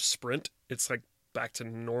last year's sprint, it's like back to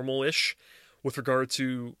normal-ish with regard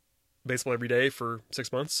to baseball every day for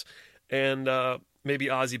 6 months, and maybe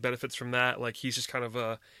Ozzy benefits from that. Like, he's just kind of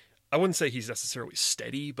I wouldn't say he's necessarily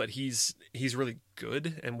steady, but he's really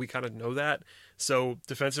good, and we kind of know that. So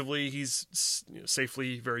defensively, he's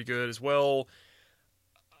safely very good as well.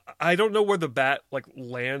 I don't know where the bat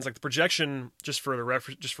lands. Like, the projection, just for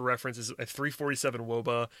reference, is a 347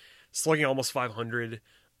 WOBA, slugging almost 500.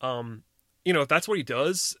 If that's what he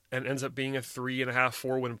does and ends up being a 3.5,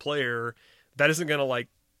 4-win player, that isn't gonna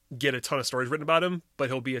get a ton of stories written about him, but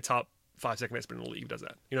he'll be a top 5 second baseman in the league. Does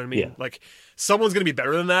that? You know what I mean? Yeah. Like, someone's gonna be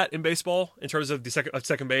better than that in baseball in terms of the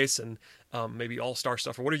second base and maybe all-star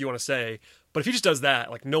stuff or whatever you want to say. But if he just does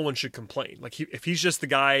that, no one should complain. If he's just the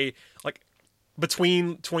guy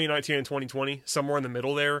between 2019 and 2020, somewhere in the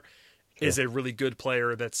middle there, is a really good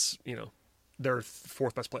player that's, their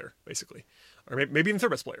fourth best player, basically. Or maybe even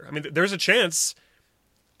third best player. I mean, there's a chance,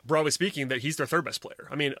 broadly speaking, that he's their third best player.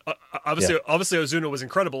 I mean, obviously Ozuna was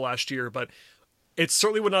incredible last year, but it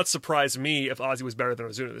certainly would not surprise me if Ozzy was better than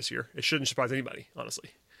Ozuna this year. It shouldn't surprise anybody,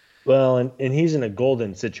 honestly. Well, and he's in a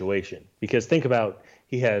golden situation because think about,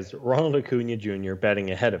 he has Ronald Acuna Jr. batting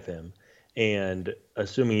ahead of him. And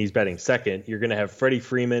assuming he's batting second, you're going to have Freddie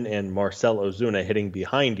Freeman and Marcell Ozuna hitting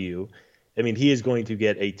behind you. I mean, he is going to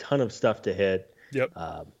get a ton of stuff to hit. Yep.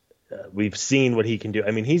 We've seen what he can do.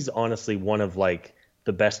 I mean, he's honestly one of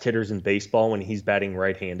the best hitters in baseball when he's batting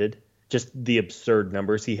right-handed. Just the absurd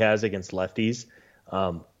numbers he has against lefties.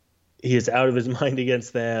 He is out of his mind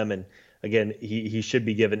against them. And again, he should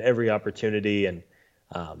be given every opportunity. And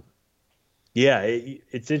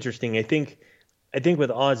it's interesting. I think with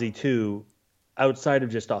Ozzy too, outside of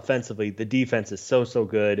just offensively, the defense is so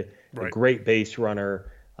good. Right. A great base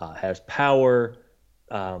runner, has power.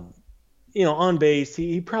 On base,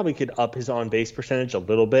 he probably could up his on base percentage a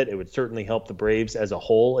little bit. It would certainly help the Braves as a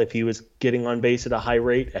whole if he was getting on base at a high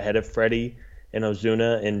rate ahead of Freddie and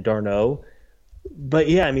Ozuna and d'Arnaud. But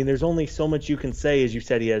yeah, I mean, there's only so much you can say. As you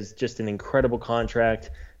said, he has just an incredible contract,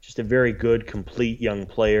 just a very good, complete young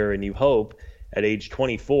player, and you hope at age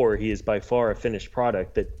 24, he is by far a finished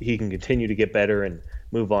product that he can continue to get better and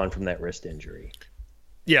move on from that wrist injury.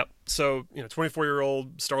 Yeah. So,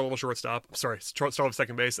 24-year-old star-level shortstop. Sorry, star-level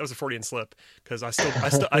second base. That was a Freudian slip because I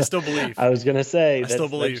still believe. I was going to say,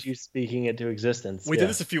 that's you speaking into existence. We did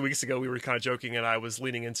this a few weeks ago. We were kind of joking, and I was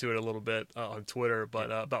leaning into it a little bit on Twitter,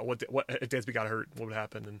 but about what if Dansby got hurt, what would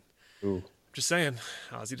happen? And just saying,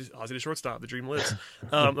 Ozzy to shortstop. The dream lives.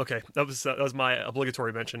 Okay, that was my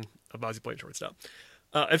obligatory mention of Ozzy playing shortstop.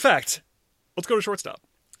 In fact, let's go to shortstop.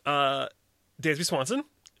 Dansby Swanson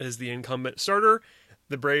is the incumbent starter.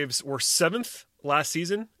 The Braves were 7th last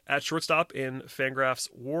season at shortstop in Fangraphs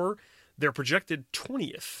WAR. They're projected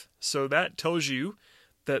 20th. So that tells you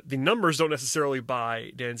that the numbers don't necessarily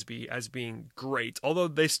buy Dansby as being great, although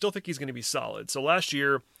they still think he's going to be solid. So last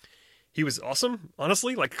year, he was awesome,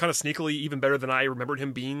 honestly, kind of sneakily, even better than I remembered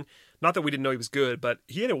him being. Not that we didn't know he was good, but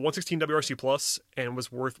he had a 116 WRC plus and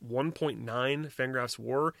was worth 1.9 Fangraphs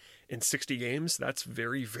WAR in 60 games. That's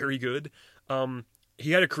very, very good.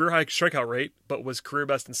 He had a career-high strikeout rate, but was career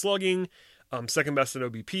best in slugging, second best in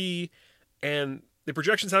OBP, and the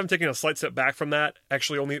projections have him taking a slight step back from that,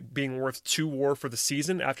 actually only being worth 2 WAR for the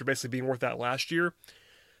season after basically being worth that last year.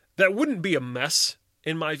 That wouldn't be a mess,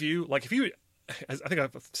 in my view. If you I think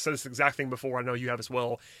I've said this exact thing before. I know you have as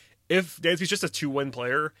well. If Dansby's just a 2-win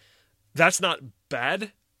player, that's not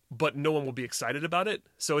bad, but no one will be excited about it.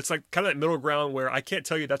 So it's like kind of that middle ground where I can't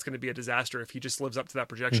tell you that's going to be a disaster if he just lives up to that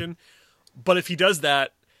projection. But if he does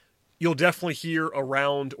that, you'll definitely hear a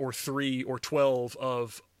round or 3 or 12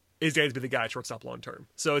 of, is Dansby the guy at shortstop long term?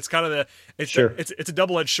 So it's kind of it's a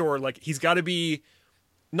double-edged sword. Like, he's got to be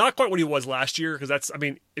not quite what he was last year, because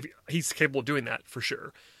if he's capable of doing that for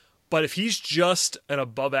sure. But if he's just an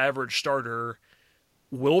above average starter,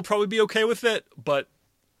 we'll probably be okay with it. But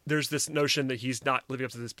there's this notion that he's not living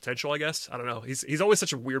up to his potential, I guess. I don't know. He's always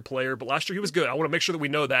such a weird player, but last year he was good. I want to make sure that we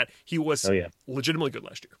know that he was legitimately good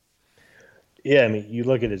last year. Yeah, I mean, you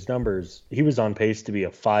look at his numbers, he was on pace to be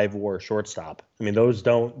a 5-WAR shortstop. I mean, those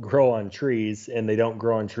don't grow on trees, and they don't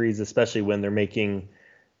grow on trees, especially when they're making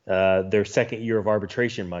their second year of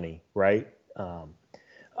arbitration money, right?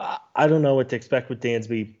 I don't know what to expect with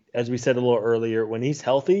Dansby. As we said a little earlier, when he's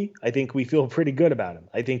healthy, I think we feel pretty good about him.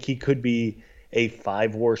 I think he could be a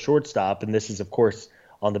 5-WAR shortstop, and this is, of course,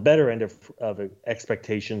 on the better end of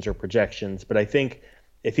expectations or projections. But I think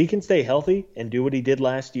if he can stay healthy and do what he did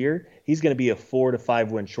last year, he's going to be a 4 to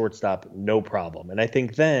 5 win shortstop, no problem. And I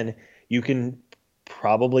think then you can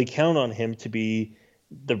probably count on him to be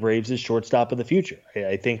the Braves' shortstop of the future.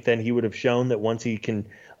 I think then he would have shown that once he can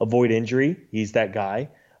avoid injury, he's that guy.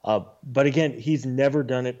 But again, he's never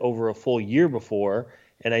done it over a full year before.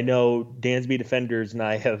 And I know Dansby defenders and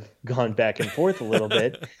I have gone back and forth a little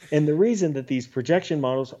bit. And the reason that these projection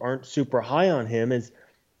models aren't super high on him is,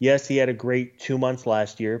 yes, he had a great 2 months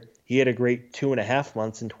last year. He had a great 2.5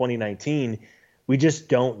 months in 2019. We just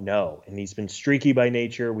don't know. And he's been streaky by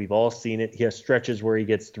nature. We've all seen it. He has stretches where he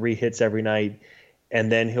gets 3 hits every night,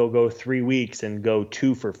 and then he'll go 3 weeks and go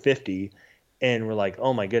 2 for 50. And we're like,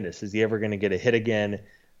 oh my goodness, is he ever going to get a hit again?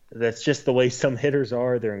 That's just the way some hitters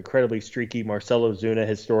are. They're incredibly streaky. Marcell Ozuna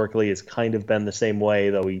historically has kind of been the same way,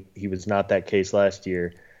 though he was not that case last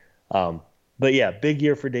year. But yeah, big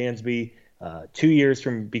year for Dansby. 2 years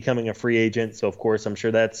from becoming a free agent. So, of course, I'm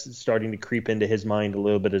sure that's starting to creep into his mind a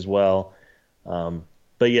little bit as well.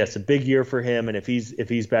 But yes, a big year for him. And if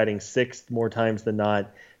he's batting 6th more times than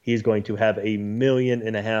not, he's going to have 1.5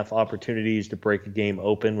 million opportunities to break a game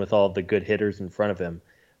open with all the good hitters in front of him.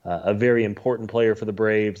 A very important player for the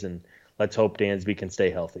Braves, and let's hope Dansby can stay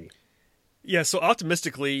healthy. Yeah, so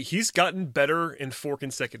optimistically, he's gotten better in 4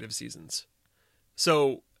 consecutive seasons.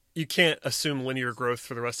 So you can't assume linear growth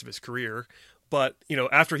for the rest of his career. But,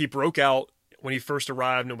 after he broke out when he first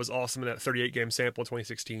arrived and was awesome in that 38-game sample in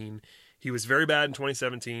 2016, he was very bad in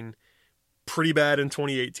 2017, pretty bad in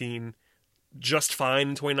 2018, just fine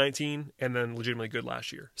in 2019, and then legitimately good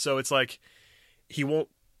last year. So it's like he won't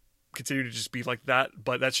continue to just be like that,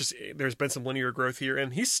 but that's just, there's been some linear growth here,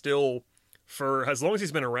 and he's still, for as long as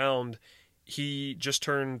he's been around, he just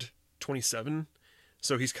turned 27,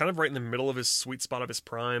 so he's kind of right in the middle of his sweet spot of his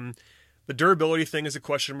prime. The durability thing is a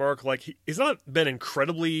question mark. Like, he's not been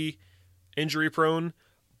incredibly injury prone,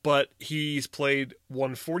 but he's played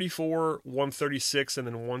 144, 136, and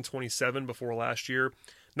then 127 before last year.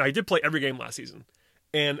 Now, he did play every game last season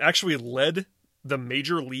and actually led the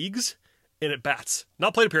major leagues in at bats.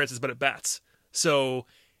 Not plate appearances, but at bats. So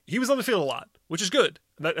he was on the field a lot, which is good.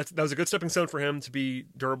 That was a good stepping stone for him to be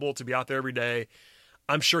durable, to be out there every day.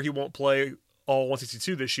 I'm sure he won't play all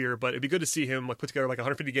 162 this year, but it'd be good to see him put together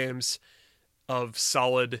 150 games of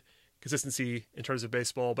solid consistency in terms of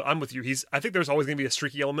baseball. But I'm with you. I think there's always going to be a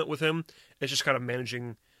streaky element with him. It's just kind of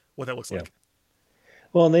managing what that looks like.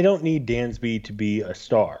 Well, and they don't need Dansby to be a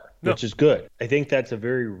star, which is good. I think that's a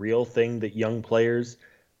very real thing that young players,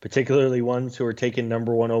 particularly ones who are taken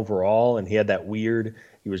number 1 overall, and he had that weird,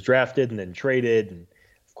 he was drafted and then traded, and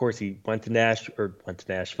of course he went to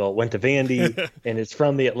Vandy, and is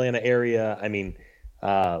from the Atlanta area. I mean,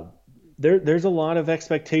 there's a lot of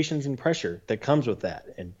expectations and pressure that comes with that,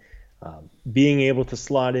 and being able to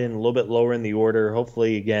slot in a little bit lower in the order,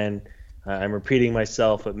 hopefully, again, I'm repeating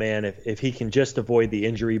myself, but man, if he can just avoid the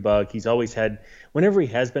injury bug, he's always had, whenever he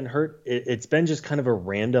has been hurt, it's been just kind of a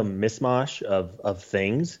random mishmash of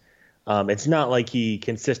things. It's not like he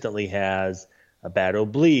consistently has a bad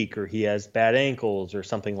oblique or he has bad ankles or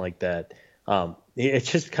something like that.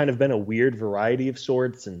 It's just kind of been a weird variety of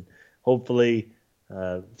sorts, and hopefully,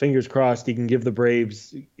 fingers crossed, he can give the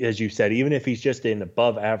Braves, as you said, even if he's just an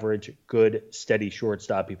above average, good, steady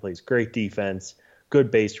shortstop. He plays great defense,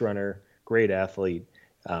 good base runner, great athlete.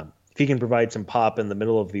 If he can provide some pop in the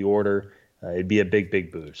middle of the order, it'd be a big, big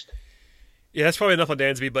boost. Yeah, that's probably enough on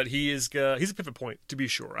Dansby, but he's a pivot point, to be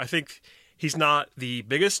sure. I think he's not the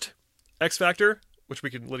biggest X factor which we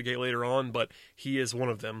can litigate later on, but he is one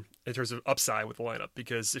of them in terms of upside with the lineup,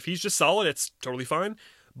 because if he's just solid, it's totally fine.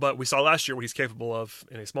 But we saw last year what he's capable of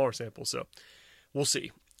in a smaller sample, so we'll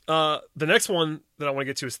see. The next one that I want to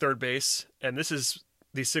get to is third base, and this is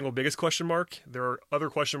the single biggest question mark. There are other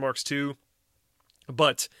question marks too,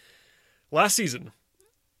 but last season,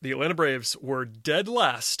 the Atlanta Braves were dead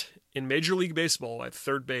last in Major League Baseball at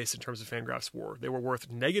third base in terms of Fangraphs WAR. They were worth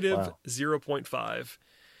negative 0.5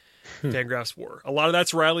 Fangraphs WAR. A lot of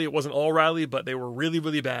that's Riley. It wasn't all Riley, but they were really,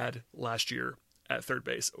 really bad last year at third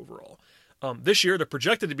base overall. This year, they're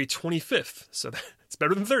projected to be 25th, so it's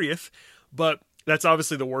better than 30th, but that's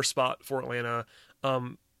obviously the worst spot for Atlanta.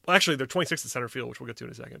 Actually, they're 26th at center field, which we'll get to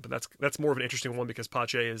in a second, but that's more of an interesting one because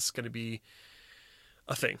Pache is going to be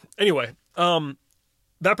a thing. Anyway,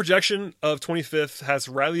 that projection of 25th has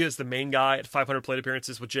Riley as the main guy at 500 plate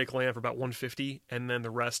appearances, with Jake Lamb for about 150, and then the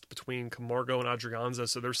rest between Camargo and Adrianza.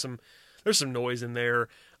 So there's some noise in there.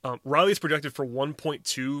 Riley's projected for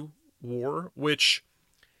 1.2 WAR, which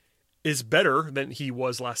is better than he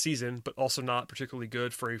was last season, but also not particularly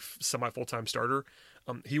good for a semi-full-time starter.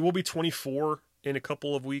 He will be 24 in a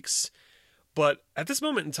couple of weeks, but at this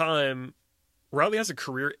moment in time, Riley has a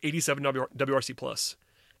career 87 WRC plus.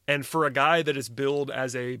 And for a guy that is billed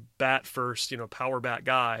as a bat first, power bat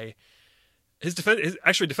guy,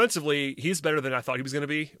 defensively, he's better than I thought he was going to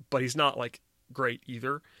be, but he's not like great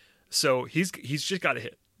either. So he's just got to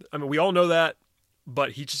hit. I mean, we all know that,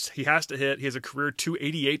 but he has to hit. He has a career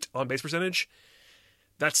 288 on base percentage.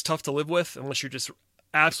 That's tough to live with unless you're just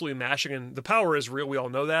absolutely mashing. And the power is real. We all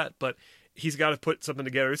know that, but he's got to put something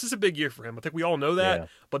together. This is a big year for him. I think we all know that,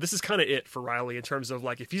 but this is kind of it for Riley in terms of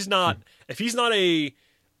like, if he's not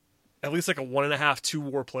at least like a 1.5, 2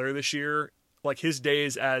 WAR player this year, like his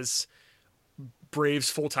days as Braves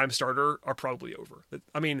full-time starter are probably over.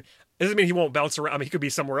 I mean, it doesn't mean he won't bounce around. I mean, he could be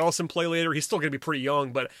somewhere else and play later. He's still going to be pretty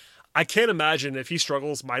young, but I can't imagine if he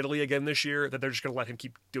struggles mightily again this year that they're just going to let him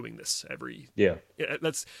keep doing this every. Yeah.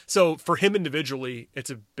 So for him individually, it's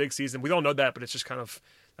a big season. We all know that, but it's just kind of,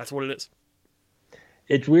 that's what it is.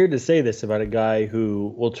 It's weird to say this about a guy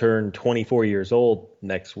who will turn 24 years old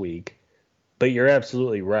next week, but you're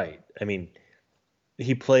absolutely right. I mean,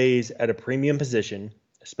 he plays at a premium position,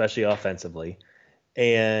 especially offensively.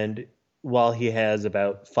 And while he has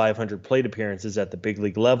about 500 plate appearances at the big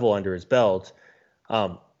league level under his belt,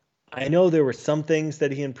 I know there were some things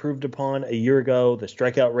that he improved upon a year ago. The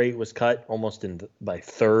strikeout rate was cut almost by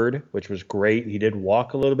third, which was great. He did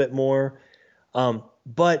walk a little bit more,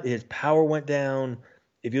 but his power went down.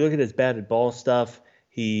 If you look at his batted ball stuff,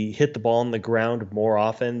 he hit the ball on the ground more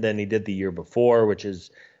often than he did the year before, which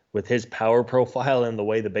is, with his power profile and the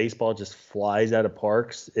way the baseball just flies out of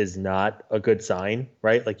parks, is not a good sign,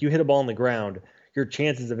 right? Like, you hit a ball on the ground, your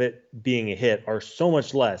chances of it being a hit are so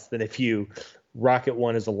much less than if you rocket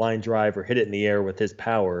one as a line drive or hit it in the air with his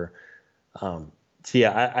power.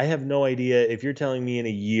 I have no idea. If you're telling me in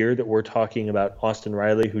a year that we're talking about Austin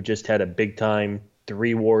Riley, who just had a big time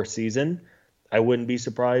 3 WAR season, I wouldn't be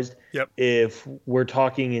surprised. Yep. If we're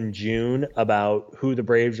talking in June about who the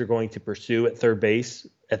Braves are going to pursue at third base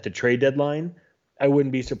at the trade deadline, I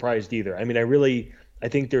wouldn't be surprised either. I mean, I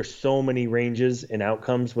think there's so many ranges and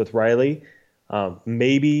outcomes with Riley.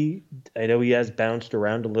 Maybe, I know he has bounced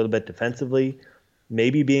around a little bit defensively.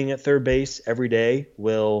 Maybe being at third base every day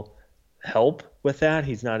will help with that.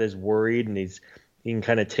 He's not as worried, and he can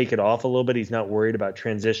kind of take it off a little bit. He's not worried about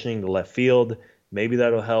transitioning to left field. Maybe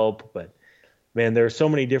that'll help. But, man, there are so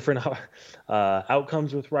many different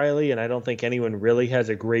outcomes with Riley, and I don't think anyone really has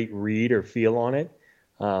a great read or feel on it.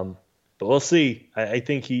 But we'll see. I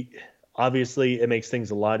think obviously it makes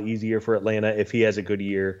things a lot easier for Atlanta if he has a good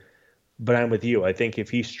year. But I'm with you. I think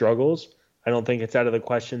if he struggles, I don't think it's out of the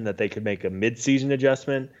question that they could make a midseason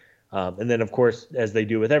adjustment. And then, of course, as they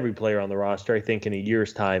do with every player on the roster, I think in a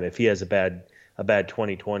year's time, if he has a bad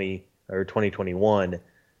 2020 or 2021,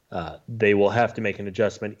 they will have to make an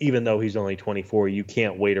adjustment. Even though he's only 24, you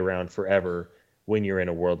can't wait around forever when you're in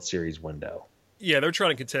a World Series window. Yeah, they're trying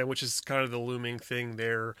to contend, which is kind of the looming thing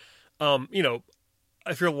there.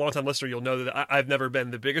 If you're a long-time listener, you'll know that I've never been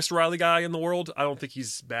the biggest Riley guy in the world. I don't think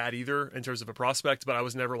he's bad either in terms of a prospect, but I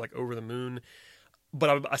was never like over the moon.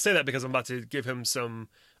 But I say that because I'm about to give him some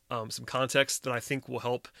context that I think will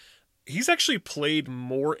help. He's actually played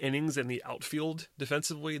more innings in the outfield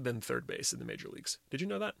defensively than third base in the major leagues. Did you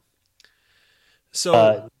know that?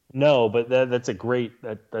 So no, but that's a great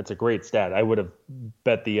stat. I would have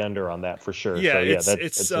bet the under on that for sure. Yeah, so,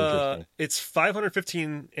 that's interesting. It's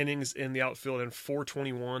 515 innings in the outfield and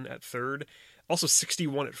 421 at third. Also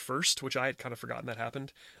 61 at first, which I had kind of forgotten that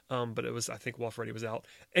happened. But it was, I think, while Freddie was out.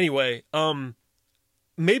 Anyway,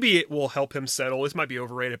 maybe it will help him settle. This might be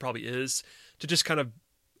overrated. It probably is, to just kind of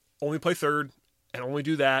only play third and only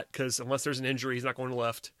do that, because unless there's an injury, he's not going to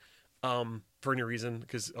left for any reason,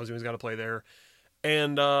 because Ozuna's got to play there.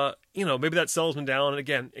 And, maybe that settles him down. And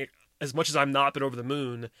again, as much as I'm not been over the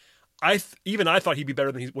moon, I thought he'd be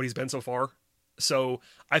better than what he's been so far. So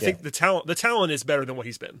I think the talent is better than what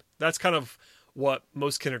he's been. That's kind of what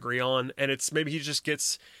most can agree on. And it's maybe he just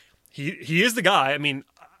gets, he is the guy. I mean,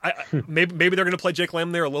 maybe they're going to play Jake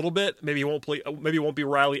Lamb there a little bit. Maybe he won't be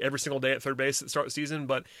Riley every single day at third base at the start of the season,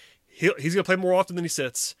 but he's going to play more often than he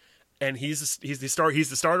sits. And he's the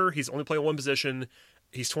starter. He's only playing one position.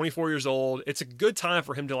 He's 24 years old. It's a good time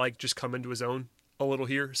for him to just come into his own a little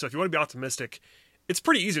here. So if you want to be optimistic, it's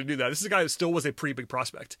pretty easy to do that. This is a guy who still was a pretty big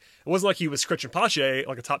prospect. It wasn't like he was Christian Pache,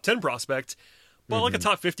 like a top 10 prospect, but like a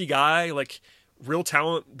top 50 guy, like real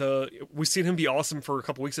talent. We've seen him be awesome for a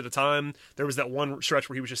couple weeks at a time. There was that one stretch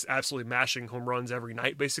where he was just absolutely mashing home runs every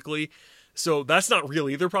night, basically. So that's not real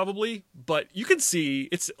either, probably. But you can see,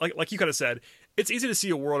 it's like you kind of said, it's easy to see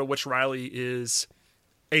a world in which Riley is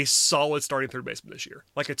a solid starting third baseman this year,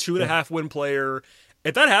 like a 2.5 win player.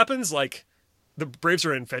 If that happens, the Braves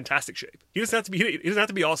are in fantastic shape. He doesn't have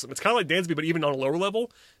to be awesome. It's kind of like Dansby, but even on a lower level,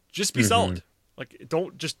 just be solid.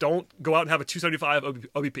 Don't go out and have a 275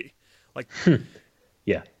 OBP.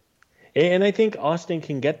 Yeah. And I think Austin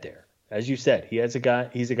can get there. As you said, he's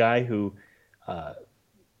a guy who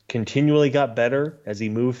continually got better as he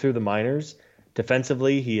moved through the minors.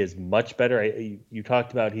 Defensively, he is much better. You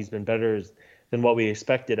talked about he's been better than what we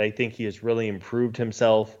expected. I think he has really improved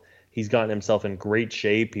himself. He's gotten himself in great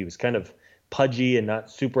shape. He was kind of pudgy and not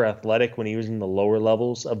super athletic when he was in the lower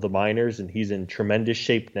levels of the minors, and he's in tremendous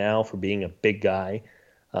shape now for being a big guy.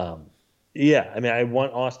 I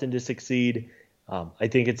want Austin to succeed. I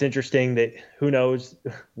think it's interesting that who knows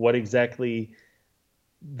what exactly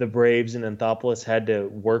the Braves and Anthopoulos had to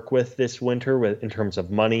work with this winter in terms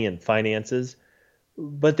of money and finances.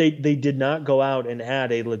 But they did not go out and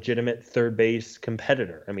add a legitimate third base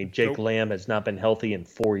competitor. I mean, Jake Lamb has not been healthy in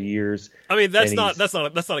 4 years. I mean, that's not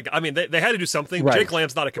I mean, they had to do something. Right. Jake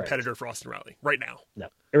Lamb's not a competitor for Austin Riley right now. No,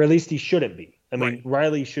 or at least he shouldn't be. I mean,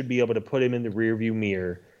 Riley should be able to put him in the rearview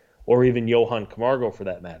mirror, or even Johan Camargo for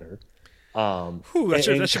that matter.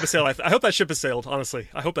 That ship has sailed. I hope that ship has sailed. Honestly,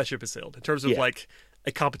 I hope that ship has sailed in terms of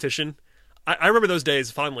a competition. I remember those days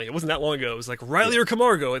fondly. It wasn't that long ago. It was like Riley or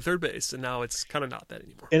Camargo at third base, and now it's kind of not that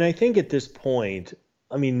anymore. And I think at this point,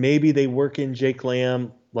 I mean, maybe they work in Jake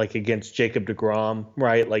Lamb against Jacob deGrom,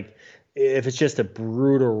 right? If it's just a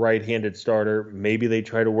brutal right-handed starter, maybe they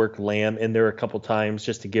try to work Lamb in there a couple times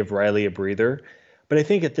just to give Riley a breather. But I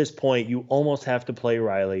think at this point, you almost have to play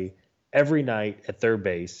Riley every night at third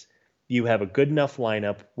base. You have a good enough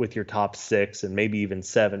lineup with your top 6 and maybe even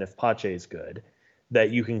 7 if Pache is good, that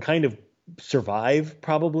you can kind of survive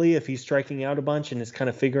probably if he's striking out a bunch and is kind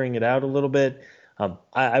of figuring it out a little bit.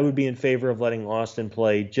 I would be in favor of letting Austin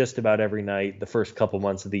play just about every night the first couple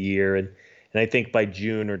months of the year. And I think by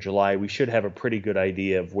June or July, we should have a pretty good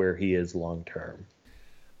idea of where he is long term.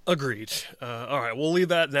 Agreed. All right, we'll leave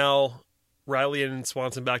that now. Riley and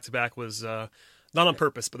Swanson back-to-back was not on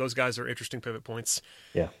purpose, but those guys are interesting pivot points.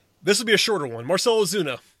 Yeah. This will be a shorter one. Marcell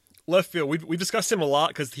Ozuna. Left field. We discussed him a lot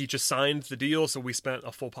because he just signed the deal, so we spent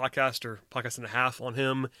a full podcast or podcast and a half on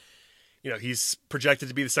him. He's projected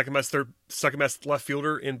to be the second best left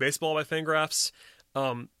fielder in baseball by Fangraphs.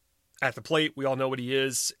 At the plate, we all know what he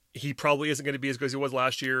is. He probably isn't going to be as good as he was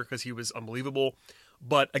last year because he was unbelievable.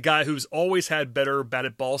 But a guy who's always had better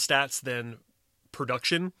batted ball stats than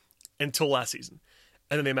production until last season,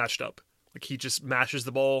 and then they matched up. He just mashes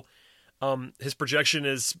the ball. His projection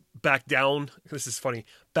is back down. This is funny.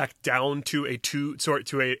 Back down to a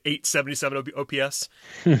 877 OPS,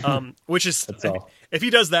 which is if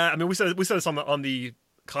he does that. I mean, we said this on the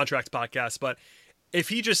contract podcast, but if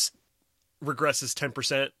he just regresses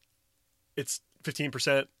 10%, it's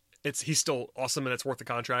 15%. He's still awesome and it's worth the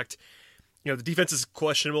contract. The defense is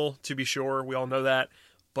questionable to be sure. We all know that,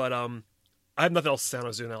 but I have nothing else to say on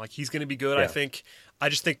Ozuna. He's going to be good. Yeah. I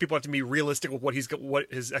just think people have to be realistic with what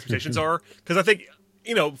his expectations are. Because I think,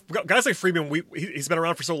 guys like Freeman, he's been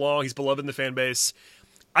around for so long. He's beloved in the fan base.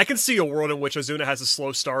 I can see a world in which Ozuna has a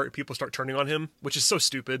slow start and people start turning on him, which is so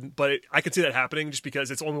stupid. But I can see that happening just because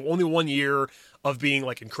it's only 1 year of being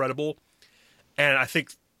incredible. And I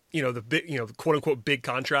think, the big, the quote unquote big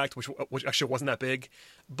contract, which actually wasn't that big,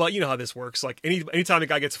 but you know how this works. Anytime a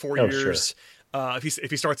guy gets 4 years, sure.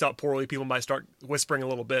 If he starts out poorly, people might start whispering a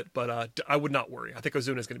little bit, but I would not worry. I think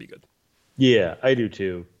Ozuna is going to be good. Yeah, I do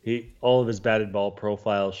too. All of his batted ball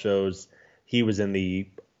profile shows he was in the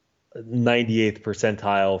 98th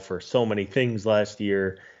percentile for so many things last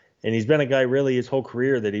year. And he's been a guy really his whole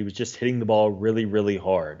career that he was just hitting the ball really, really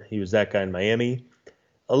hard. He was that guy in Miami.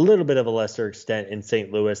 A little bit of a lesser extent in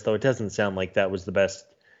St. Louis, though it doesn't sound like that was the best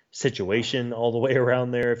situation all the way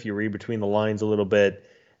around there if you read between the lines a little bit.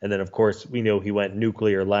 And then, of course, we know he went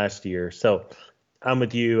nuclear last year. So I'm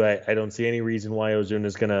with you. I don't see any reason why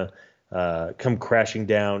Ozuna's going to come crashing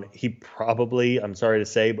down. He probably, I'm sorry to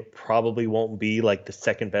say, but probably won't be like the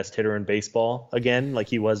second best hitter in baseball again, like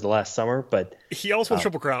he was the last summer. But he also won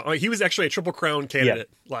Triple Crown. I mean, he was actually a Triple Crown candidate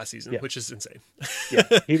last season, which is insane.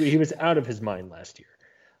 He was out of his mind last year.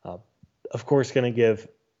 Of course, going to give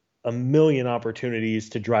a million opportunities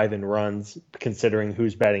to drive in runs, considering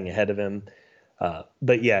who's batting ahead of him.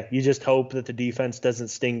 But yeah, you just hope that the defense doesn't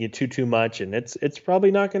sting you too much, and it's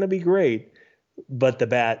probably not going to be great. But the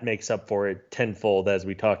bat makes up for it tenfold, as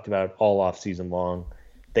we talked about all off season long.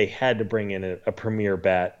 They had to bring in a premier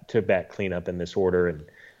bat to bat cleanup in this order, and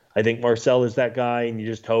I think Marcell is that guy. And you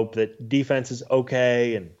just hope that defense is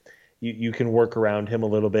okay, and you can work around him a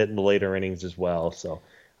little bit in the later innings as well. So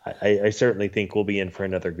I certainly think we'll be in for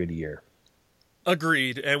another good year.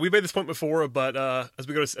 Agreed. And we made this point before, but as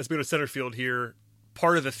we go to center field here,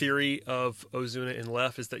 part of the theory of Ozuna in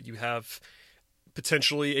left is that you have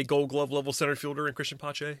potentially a Gold Glove level center fielder in Christian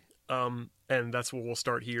Pache, and that's where we'll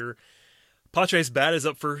start here. Pache's bat is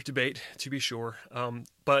up for debate, to be sure,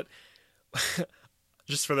 but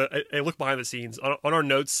just for a look behind the scenes on our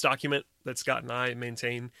notes document that Scott and I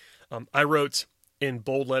maintain, I wrote in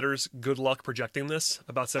bold letters, "Good luck projecting this"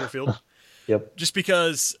 about center field. Yep. Just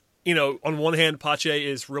because, on one hand, Pache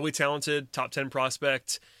is really talented, top 10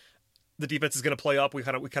 prospect. The defense is going to play up. We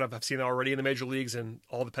kind of have seen that already in the major leagues, and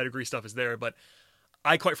all the pedigree stuff is there. But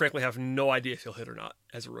I quite frankly have no idea if he'll hit or not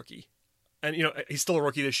as a rookie. And he's still a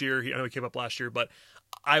rookie this year. I know he came up last year, but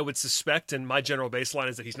I would suspect, and my general baseline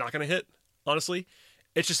is that he's not going to hit. Honestly,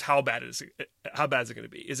 it's just how bad is it going to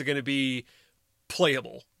be? Is it going to be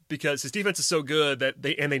playable? Because his defense is so good that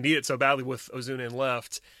they need it so badly with Ozuna in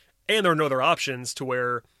left, and there are no other options to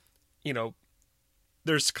where,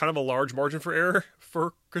 there's kind of a large margin for error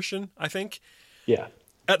for Christian, I think. Yeah.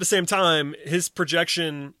 At the same time, his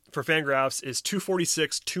projection for Fangraphs is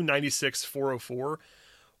 246, 296, 404,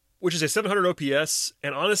 which is a 700 OPS.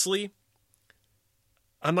 And honestly,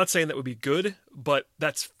 I'm not saying that would be good, but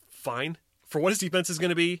that's fine for what his defense is going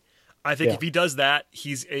to be. I think if he does that,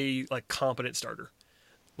 he's a competent starter.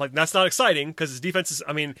 That's not exciting because his defense is,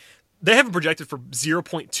 they haven't projected for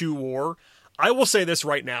 0.2 WAR. I will say this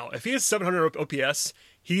right now. If he has 700 OPS,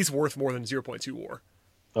 he's worth more than 0.2 WAR.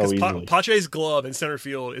 Because Pache's glove in center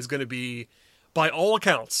field is going to be, by all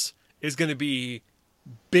accounts, is going to be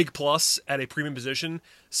big plus at a premium position.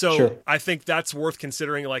 So sure. I think that's worth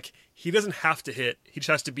considering. He doesn't have to hit. He just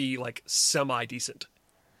has to be semi-decent.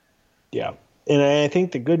 Yeah. And I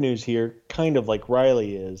think the good news here, kind of like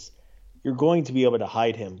Riley is, you're going to be able to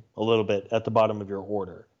hide him a little bit at the bottom of your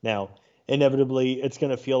order. Now, inevitably, it's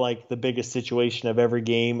going to feel like the biggest situation of every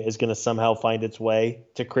game is going to somehow find its way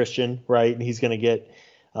to Christian, right? And he's going to get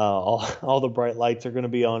all the bright lights are going to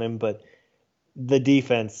be on him. But the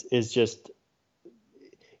defense is just,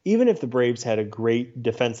 even if the Braves had a great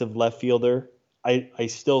defensive left fielder, I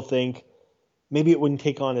still think maybe it wouldn't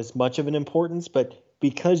take on as much of an importance. But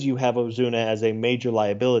because you have Ozuna as a major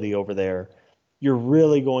liability over there, you're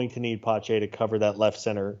really going to need Pache to cover that left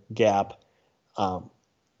center gap.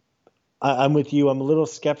 I'm with you. I'm a little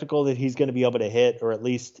skeptical that he's going to be able to hit, or at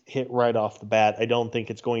least hit right off the bat. I don't think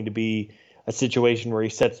it's going to be a situation where he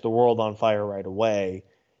sets the world on fire right away.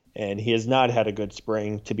 And he has not had a good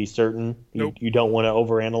spring, to be certain. Nope. You don't want to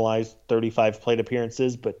overanalyze 35 plate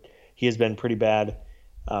appearances, but he has been pretty bad.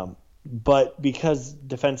 But because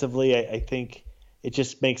defensively, I think it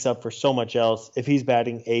just makes up for so much else. If he's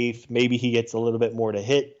batting eighth, maybe he gets a little bit more to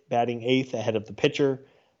hit batting eighth ahead of the pitcher,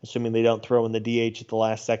 assuming they don't throw in the DH at the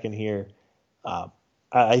last second here.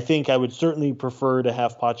 I think I would certainly prefer to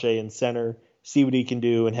have Pache in center, see what he can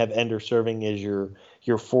do, and have Ender serving as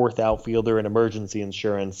your fourth outfielder in emergency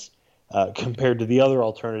insurance, compared to the other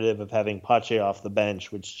alternative of having Pache off the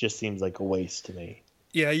bench, which just seems like a waste to me.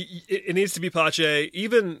 Yeah, it needs to be Pache.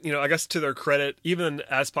 Even, I guess to their credit, even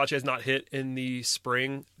as Pache has not hit in the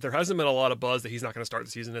spring, there hasn't been a lot of buzz that he's not going to start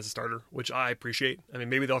the season as a starter, which I appreciate.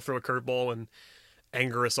 Maybe they'll throw a curveball and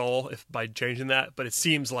anger us all by changing that, but it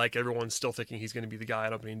seems like everyone's still thinking he's going to be the guy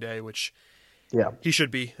on opening day, which he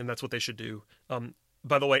should be, and that's what they should do.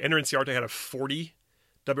 By the way, Ender Inciarte had a 40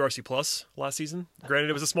 WRC plus last season. Granted,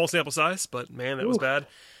 it was a small sample size, but man, that was bad.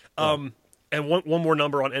 And one more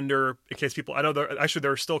number on Ender, in case people, I know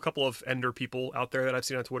there are still a couple of Ender people out there that I've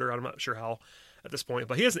seen on Twitter. I'm not sure how at this point,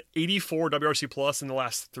 but he has an 84 WRC plus in the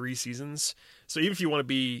last 3 seasons. So even if you want to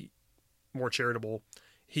be more charitable,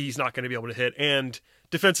 he's not going to be able to hit. And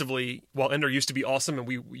defensively, while Ender used to be awesome and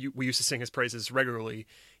we used to sing his praises regularly,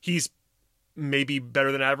 he's maybe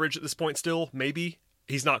better than average at this point still. Maybe.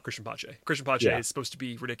 He's not Christian Pache. Christian Pache is supposed to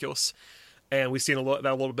be ridiculous. And we've seen that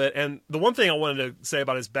a little bit. And the one thing I wanted to say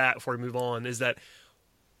about his bat before we move on is that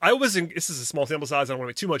this is a small sample size, I don't want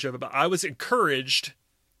to make too much of it, but I was encouraged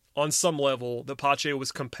on some level that Pache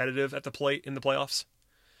was competitive at the plate in the playoffs.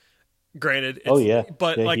 Granted,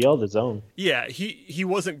 but he held his own. Yeah, he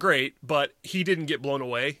wasn't great, but he didn't get blown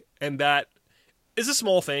away, and that is a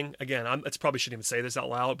small thing. Again, I probably shouldn't even say this out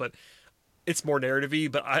loud, but it's more narrative-y.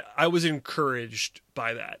 But I was encouraged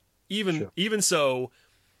by that. Even so,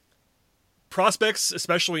 prospects,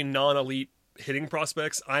 especially non-elite hitting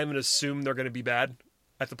prospects, I'm going to assume they're going to be bad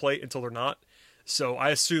at the plate until they're not. So I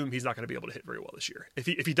assume he's not going to be able to hit very well this year. If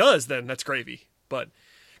he does, then that's gravy. But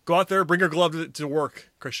go out there, bring your glove to work,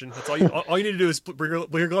 Christian. That's all you need to do is bring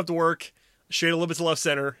your glove to work, shade a little bit to left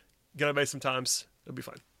center, get on base sometimes. It'll be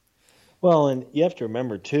fine. Well, and you have to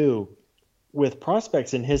remember, too, with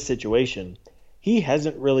prospects in his situation, he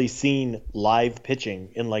hasn't really seen live pitching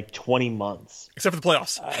in like 20 months. Except for the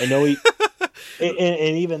playoffs. I know he...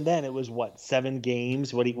 and even then, it was, 7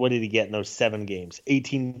 games? What did he get in those 7 games?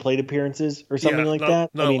 18 plate appearances or something like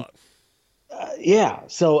that? Not a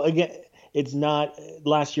lot. So, again... It's not –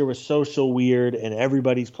 last year was so weird, and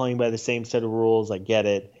everybody's playing by the same set of rules. I get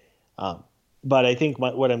it. But I think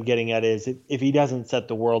what I'm getting at is if he doesn't set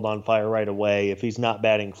the world on fire right away, if he's not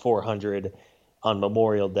batting 400 on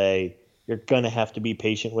Memorial Day, you're going to have to be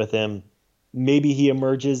patient with him. Maybe he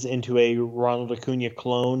emerges into a Ronald Acuna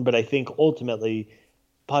clone, but I think ultimately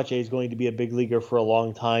Pache is going to be a big leaguer for a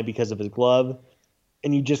long time because of his glove.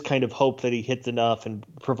 And you just kind of hope that he hits enough and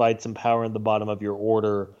provides some power in the bottom of your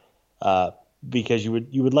order – because you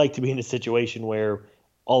would like to be in a situation where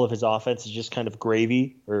all of his offense is just kind of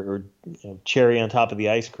gravy or cherry on top of the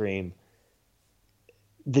ice cream.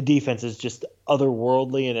 The defense is just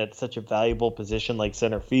otherworldly and at such a valuable position like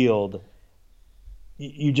center field.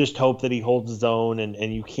 You just hope that he holds his own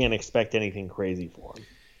and you can't expect anything crazy for him.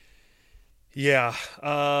 Yeah.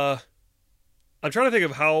 I'm trying to think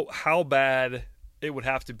of how bad it would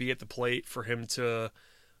have to be at the plate for him to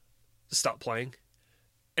stop playing.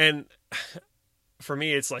 And for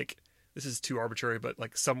me, it's like, this is too arbitrary, but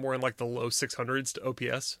like somewhere in like the low 600s to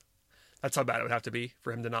OPS. That's how bad it would have to be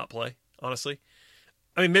for him to not play, honestly.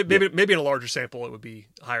 I mean, maybe in a larger sample, it would be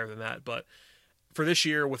higher than that. But for this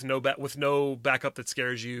year, with no backup that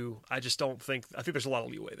scares you, I think there's a lot of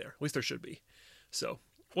leeway there. At least there should be. So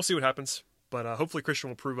we'll see what happens. But hopefully Christian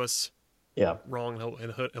will prove us wrong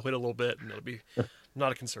and he'll hit a little bit, and it'll be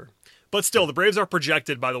not a concern. But still, the Braves are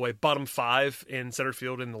projected, by the way, bottom 5 in center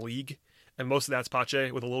field in the league. And most of that's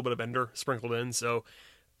Pache with a little bit of Ender sprinkled in. So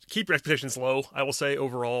keep your expectations low, I will say,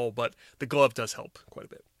 overall. But the glove does help quite a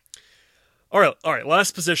bit. All right.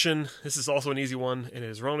 Last position. This is also an easy one. And it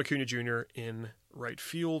is Ronald Acuna Jr. in right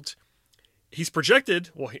field. He's projected,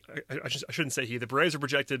 well, I shouldn't say he. The Braves are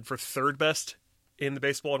projected for 3rd best in the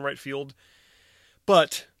baseball in right field.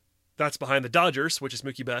 But that's behind the Dodgers, which is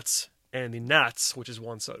Mookie Betts, and the Nats, which is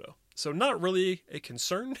Juan Soto. So not really a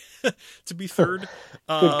concern to be 3rd.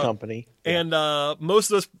 Good company. Yeah. And most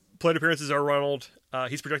of those plate appearances are Ronald.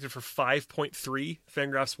 He's projected for 5.3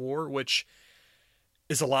 Fangraphs WAR, which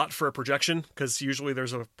is a lot for a projection because usually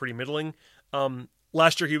there's a pretty middling.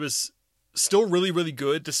 Last year he was still really, really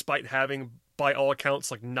good despite having, by all accounts,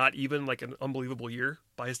 like not even like an unbelievable year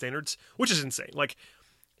by his standards, which is insane. Like,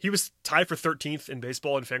 he was tied for 13th in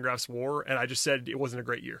baseball in Fangraphs WAR, and I just said it wasn't a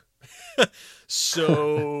great year.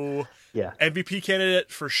 So, yeah, MVP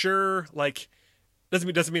candidate for sure. Like,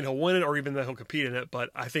 doesn't mean he'll win it or even that he'll compete in it, but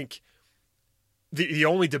I think the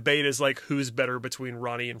only debate is like who's better between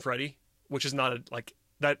Ronnie and Freddie, which is not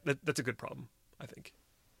that's a good problem, I think.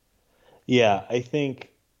 Yeah, I think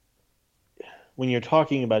when you're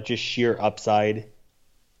talking about just sheer upside,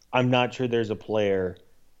 I'm not sure there's a player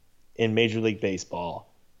in Major League Baseball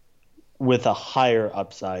with a higher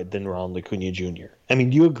upside than Ronald Acuna Jr. I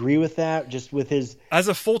mean, do you agree with that? Just with his as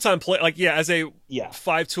a full-time player, as a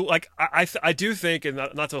 5-tool, like I do think, and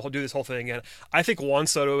not to do this whole thing again, I think Juan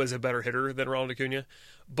Soto is a better hitter than Ronald Acuna,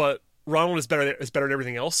 but Ronald is better at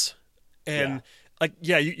everything else. And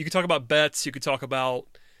you could talk about Betts, you could talk about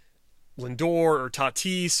Lindor or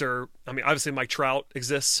Tatis, or I mean, obviously Mike Trout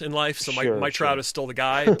exists in life, so Mike Trout is still the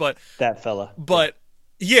guy, but that fella. But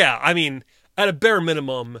I mean, at a bare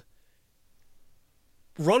minimum,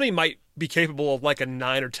 Ronnie might be capable of like a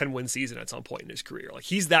 9 or 10 win season at some point in his career. Like,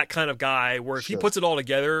 he's that kind of guy where if he puts it all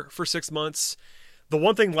together for 6 months, the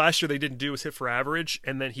one thing last year they didn't do was hit for average,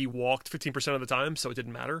 and then he walked 15% of the time, so it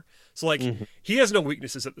didn't matter. So like, he has no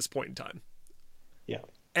weaknesses at this point in time. Yeah.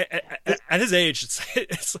 at his age,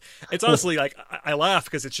 it's honestly like I laugh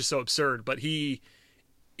because it's just so absurd. But he's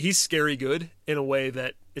scary good in a way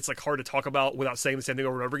that it's like hard to talk about without saying the same thing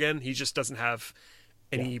over and over again. He just doesn't have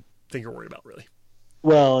anything you're worried about, really.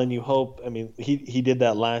 Well, and you hope. I mean, he did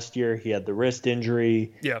that last year. He had the wrist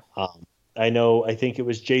injury. Yeah. I think it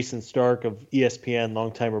was Jason Stark of ESPN,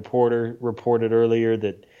 longtime reporter, reported earlier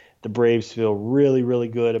that the Braves feel really, really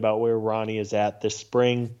good about where Ronnie is at this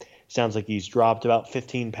spring. Sounds like he's dropped about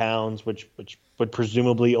 15 pounds, which would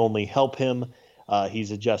presumably only help him.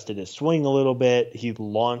 He's adjusted his swing a little bit. He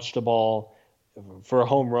launched a ball for a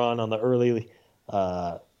home run on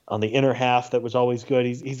the inner half that was always good.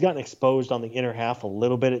 He's gotten exposed on the inner half a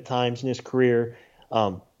little bit at times in his career.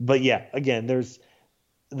 But yeah, again,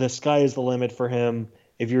 the sky is the limit for him.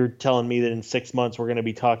 If you're telling me that in 6 months we're going to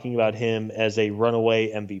be talking about him as a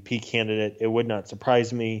runaway MVP candidate, it would not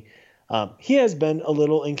surprise me. He has been a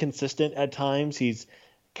little inconsistent at times. He's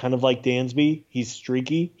kind of like Dansby. He's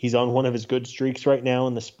streaky. He's on one of his good streaks right now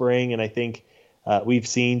in the spring, and I think we've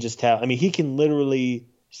seen just how – I mean, he can literally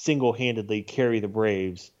single-handedly carry the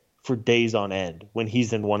Braves for days on end when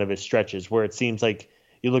he's in one of his stretches where it seems like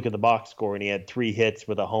you look at the box score and he had 3 hits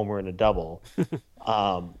with a homer and a double.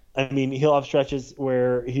 I mean, he'll have stretches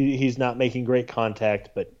where he's not making great contact,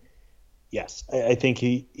 but yes, I think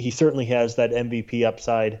he certainly has that MVP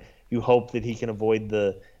upside. You hope that he can avoid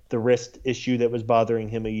the wrist issue that was bothering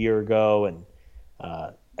him a year ago. And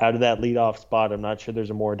out of that leadoff spot, I'm not sure there's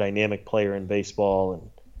a more dynamic player in baseball, and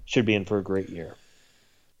should be in for a great year.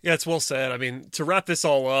 Yeah, it's well said. I mean, to wrap this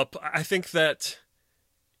all up, I think that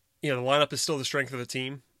the lineup is still the strength of the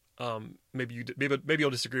team. Maybe you'll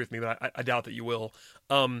disagree with me, but I doubt that you will.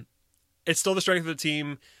 It's still the strength of the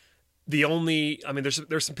team.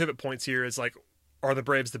 There's some pivot points here. Is like, are the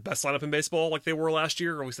Braves the best lineup in baseball like they were last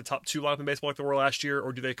year, or at least the top 2 lineup in baseball like they were last year,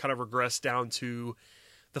 or do they kind of regress down to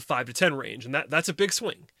the 5 to 10 range? And that's a big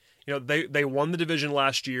swing. They won the division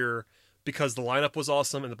last year because the lineup was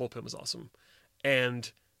awesome and the bullpen was awesome,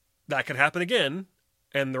 and that could happen again.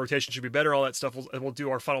 And the rotation should be better. All that stuff. We'll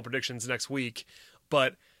do our final predictions next week,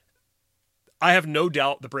 but I have no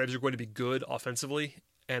doubt the Braves are going to be good offensively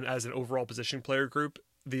and as an overall position player group.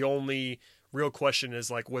 The only real question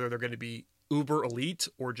is like whether they're going to be uber elite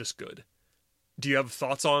or just good. Do you have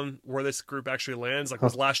thoughts on where this group actually lands? Like,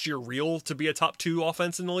 was last year real to be a top 2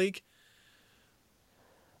 offense in the league?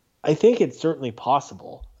 I think it's certainly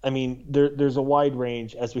possible. I mean, there's a wide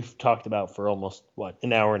range, as we've talked about for almost,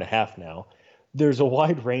 an hour and a half now. There's a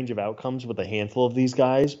wide range of outcomes with a handful of these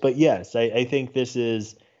guys. But yes, I think this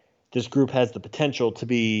group has the potential to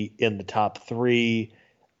be in the top 3.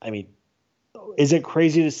 I mean, is it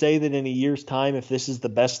crazy to say that in a year's time, if this is the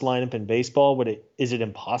best lineup in baseball, is it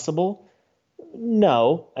impossible?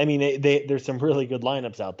 No. I mean, there's some really good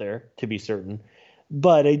lineups out there, to be certain.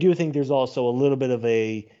 But I do think there's also a little bit of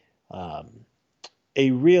a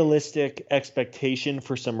realistic expectation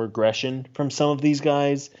for some regression from some of these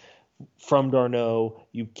guys. From d'Arnaud,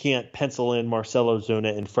 you can't pencil in Marcell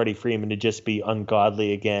Ozuna and Freddie Freeman to just be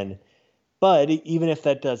ungodly again. But even if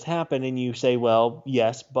that does happen and you say, well,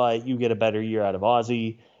 yes, but you get a better year out of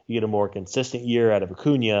Ozzy, you get a more consistent year out of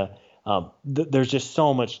Acuna, there's just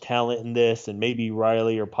so much talent in this, and maybe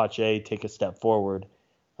Riley or Pache take a step forward.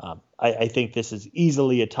 I think this is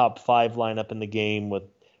easily a top 5 lineup in the game with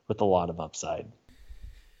a lot of upside.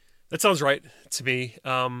 That sounds right to me.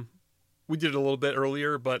 We did it a little bit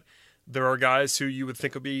earlier, but there are guys who you would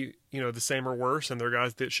think would be, the same or worse, and there are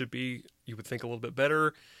guys that should be, you would think, a little bit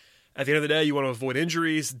better. At the end of the day, you want to avoid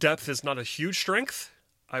injuries. Depth is not a huge strength.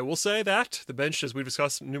 I will say that. The bench, as we've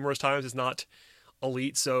discussed numerous times, is not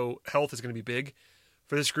elite, so health is going to be big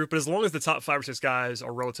for this group. But as long as the top 5 or 6 guys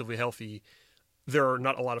are relatively healthy, there are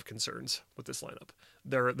not a lot of concerns with this lineup.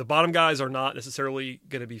 The bottom guys are not necessarily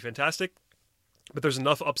going to be fantastic, but there's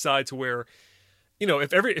enough upside to where,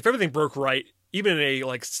 if everything broke right, even in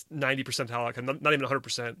a 90 percentile, not even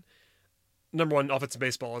 100%, number 1 offensive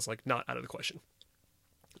baseball is not out of the question.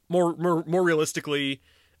 More realistically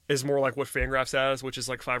is more like what Fangraphs has, which is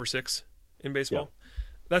 5 or 6 in baseball. Yeah.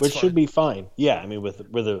 That's which fine. Should be fine. Yeah, I mean, with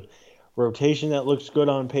a rotation that looks good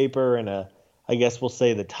on paper and I guess we'll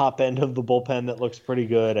say the top end of the bullpen that looks pretty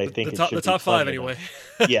good. I think the top 5 anyway.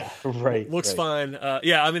 Yeah, right. Looks fine.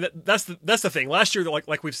 Yeah, I mean that's the thing. Last year,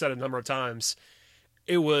 like we've said a number of times,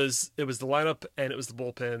 it was the lineup and it was the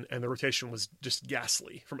bullpen, and the rotation was just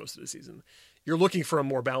ghastly for most of the season. You're looking for a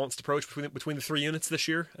more balanced approach between the 3 units this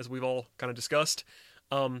year, as we've all kind of discussed.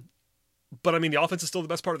 But I mean, the offense is still the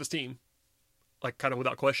best part of this team, kind of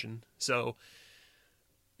without question. So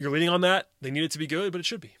you're leaning on that. They need it to be good, but it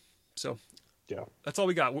should be. So yeah, that's all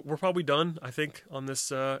we got. We're probably done, I think, on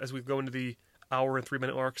this as we go into the hour and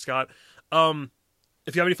 3-minute mark, Scott.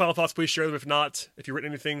 If you have any final thoughts, please share them. If not, if you've written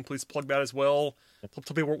anything, please plug that as well.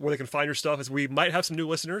 Tell people where they can find your stuff, as we might have some new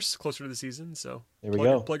listeners closer to the season. So there we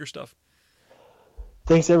go. Plug your stuff.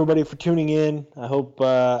 Thanks everybody for tuning in. I hope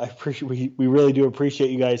we really do appreciate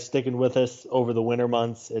you guys sticking with us over the winter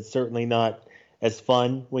months. It's certainly not as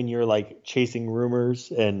fun when you're like chasing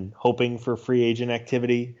rumors and hoping for free agent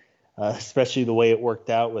activity, especially the way it worked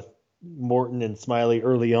out with Morton and Smiley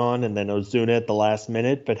early on and then Ozuna at the last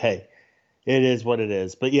minute. But hey, it is what it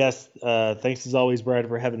is. But yes, thanks as always, Brad,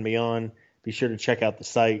 for having me on. Be sure to check out the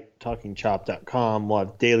site, talkingchop.com. We'll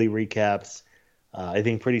have daily recaps. I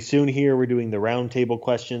think pretty soon here we're doing the roundtable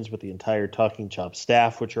questions with the entire Talking Chop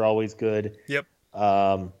staff, which are always good. Yep.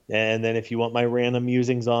 And then if you want my random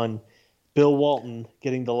musings on Bill Walton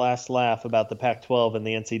getting the last laugh about the Pac-12 and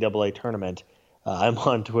the NCAA tournament, I'm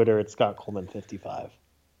on Twitter at Scott Coleman 55.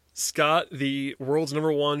 Scott, the world's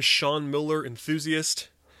 #1 Sean Miller enthusiast.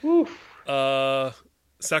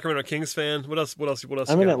 Sacramento Kings fan. What else?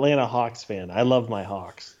 I'm an Atlanta Hawks fan. I love my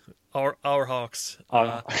Hawks. Our Hawks.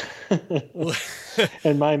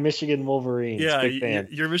 And my Michigan Wolverines. Yeah, big fan.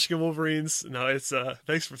 Your Michigan Wolverines. No, it's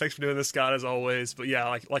thanks for doing this, Scott, as always. But yeah,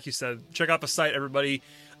 like you said, check out the site, everybody.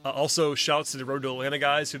 Also, shouts to the Road to Atlanta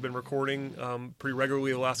guys who've been recording pretty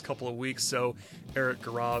regularly the last couple of weeks. So Eric,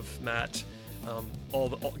 Garav, Matt,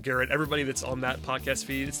 Garrett, everybody that's on that podcast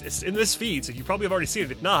feed. It's in this feed, so you probably have already seen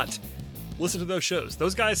it. If not, listen to those shows.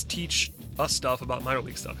 Those guys teach us stuff about minor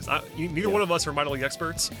league stuff. Neither one of us are minor league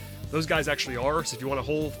experts. Those guys actually are. So if you want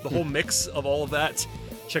the whole mix of all of that,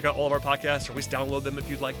 check out all of our podcasts, or at least download them if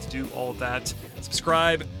you'd like to do all of that.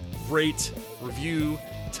 Subscribe, rate, review,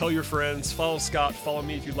 tell your friends, follow Scott, follow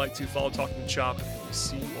me if you'd like to, follow Talking Chop.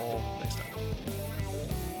 See you all next time.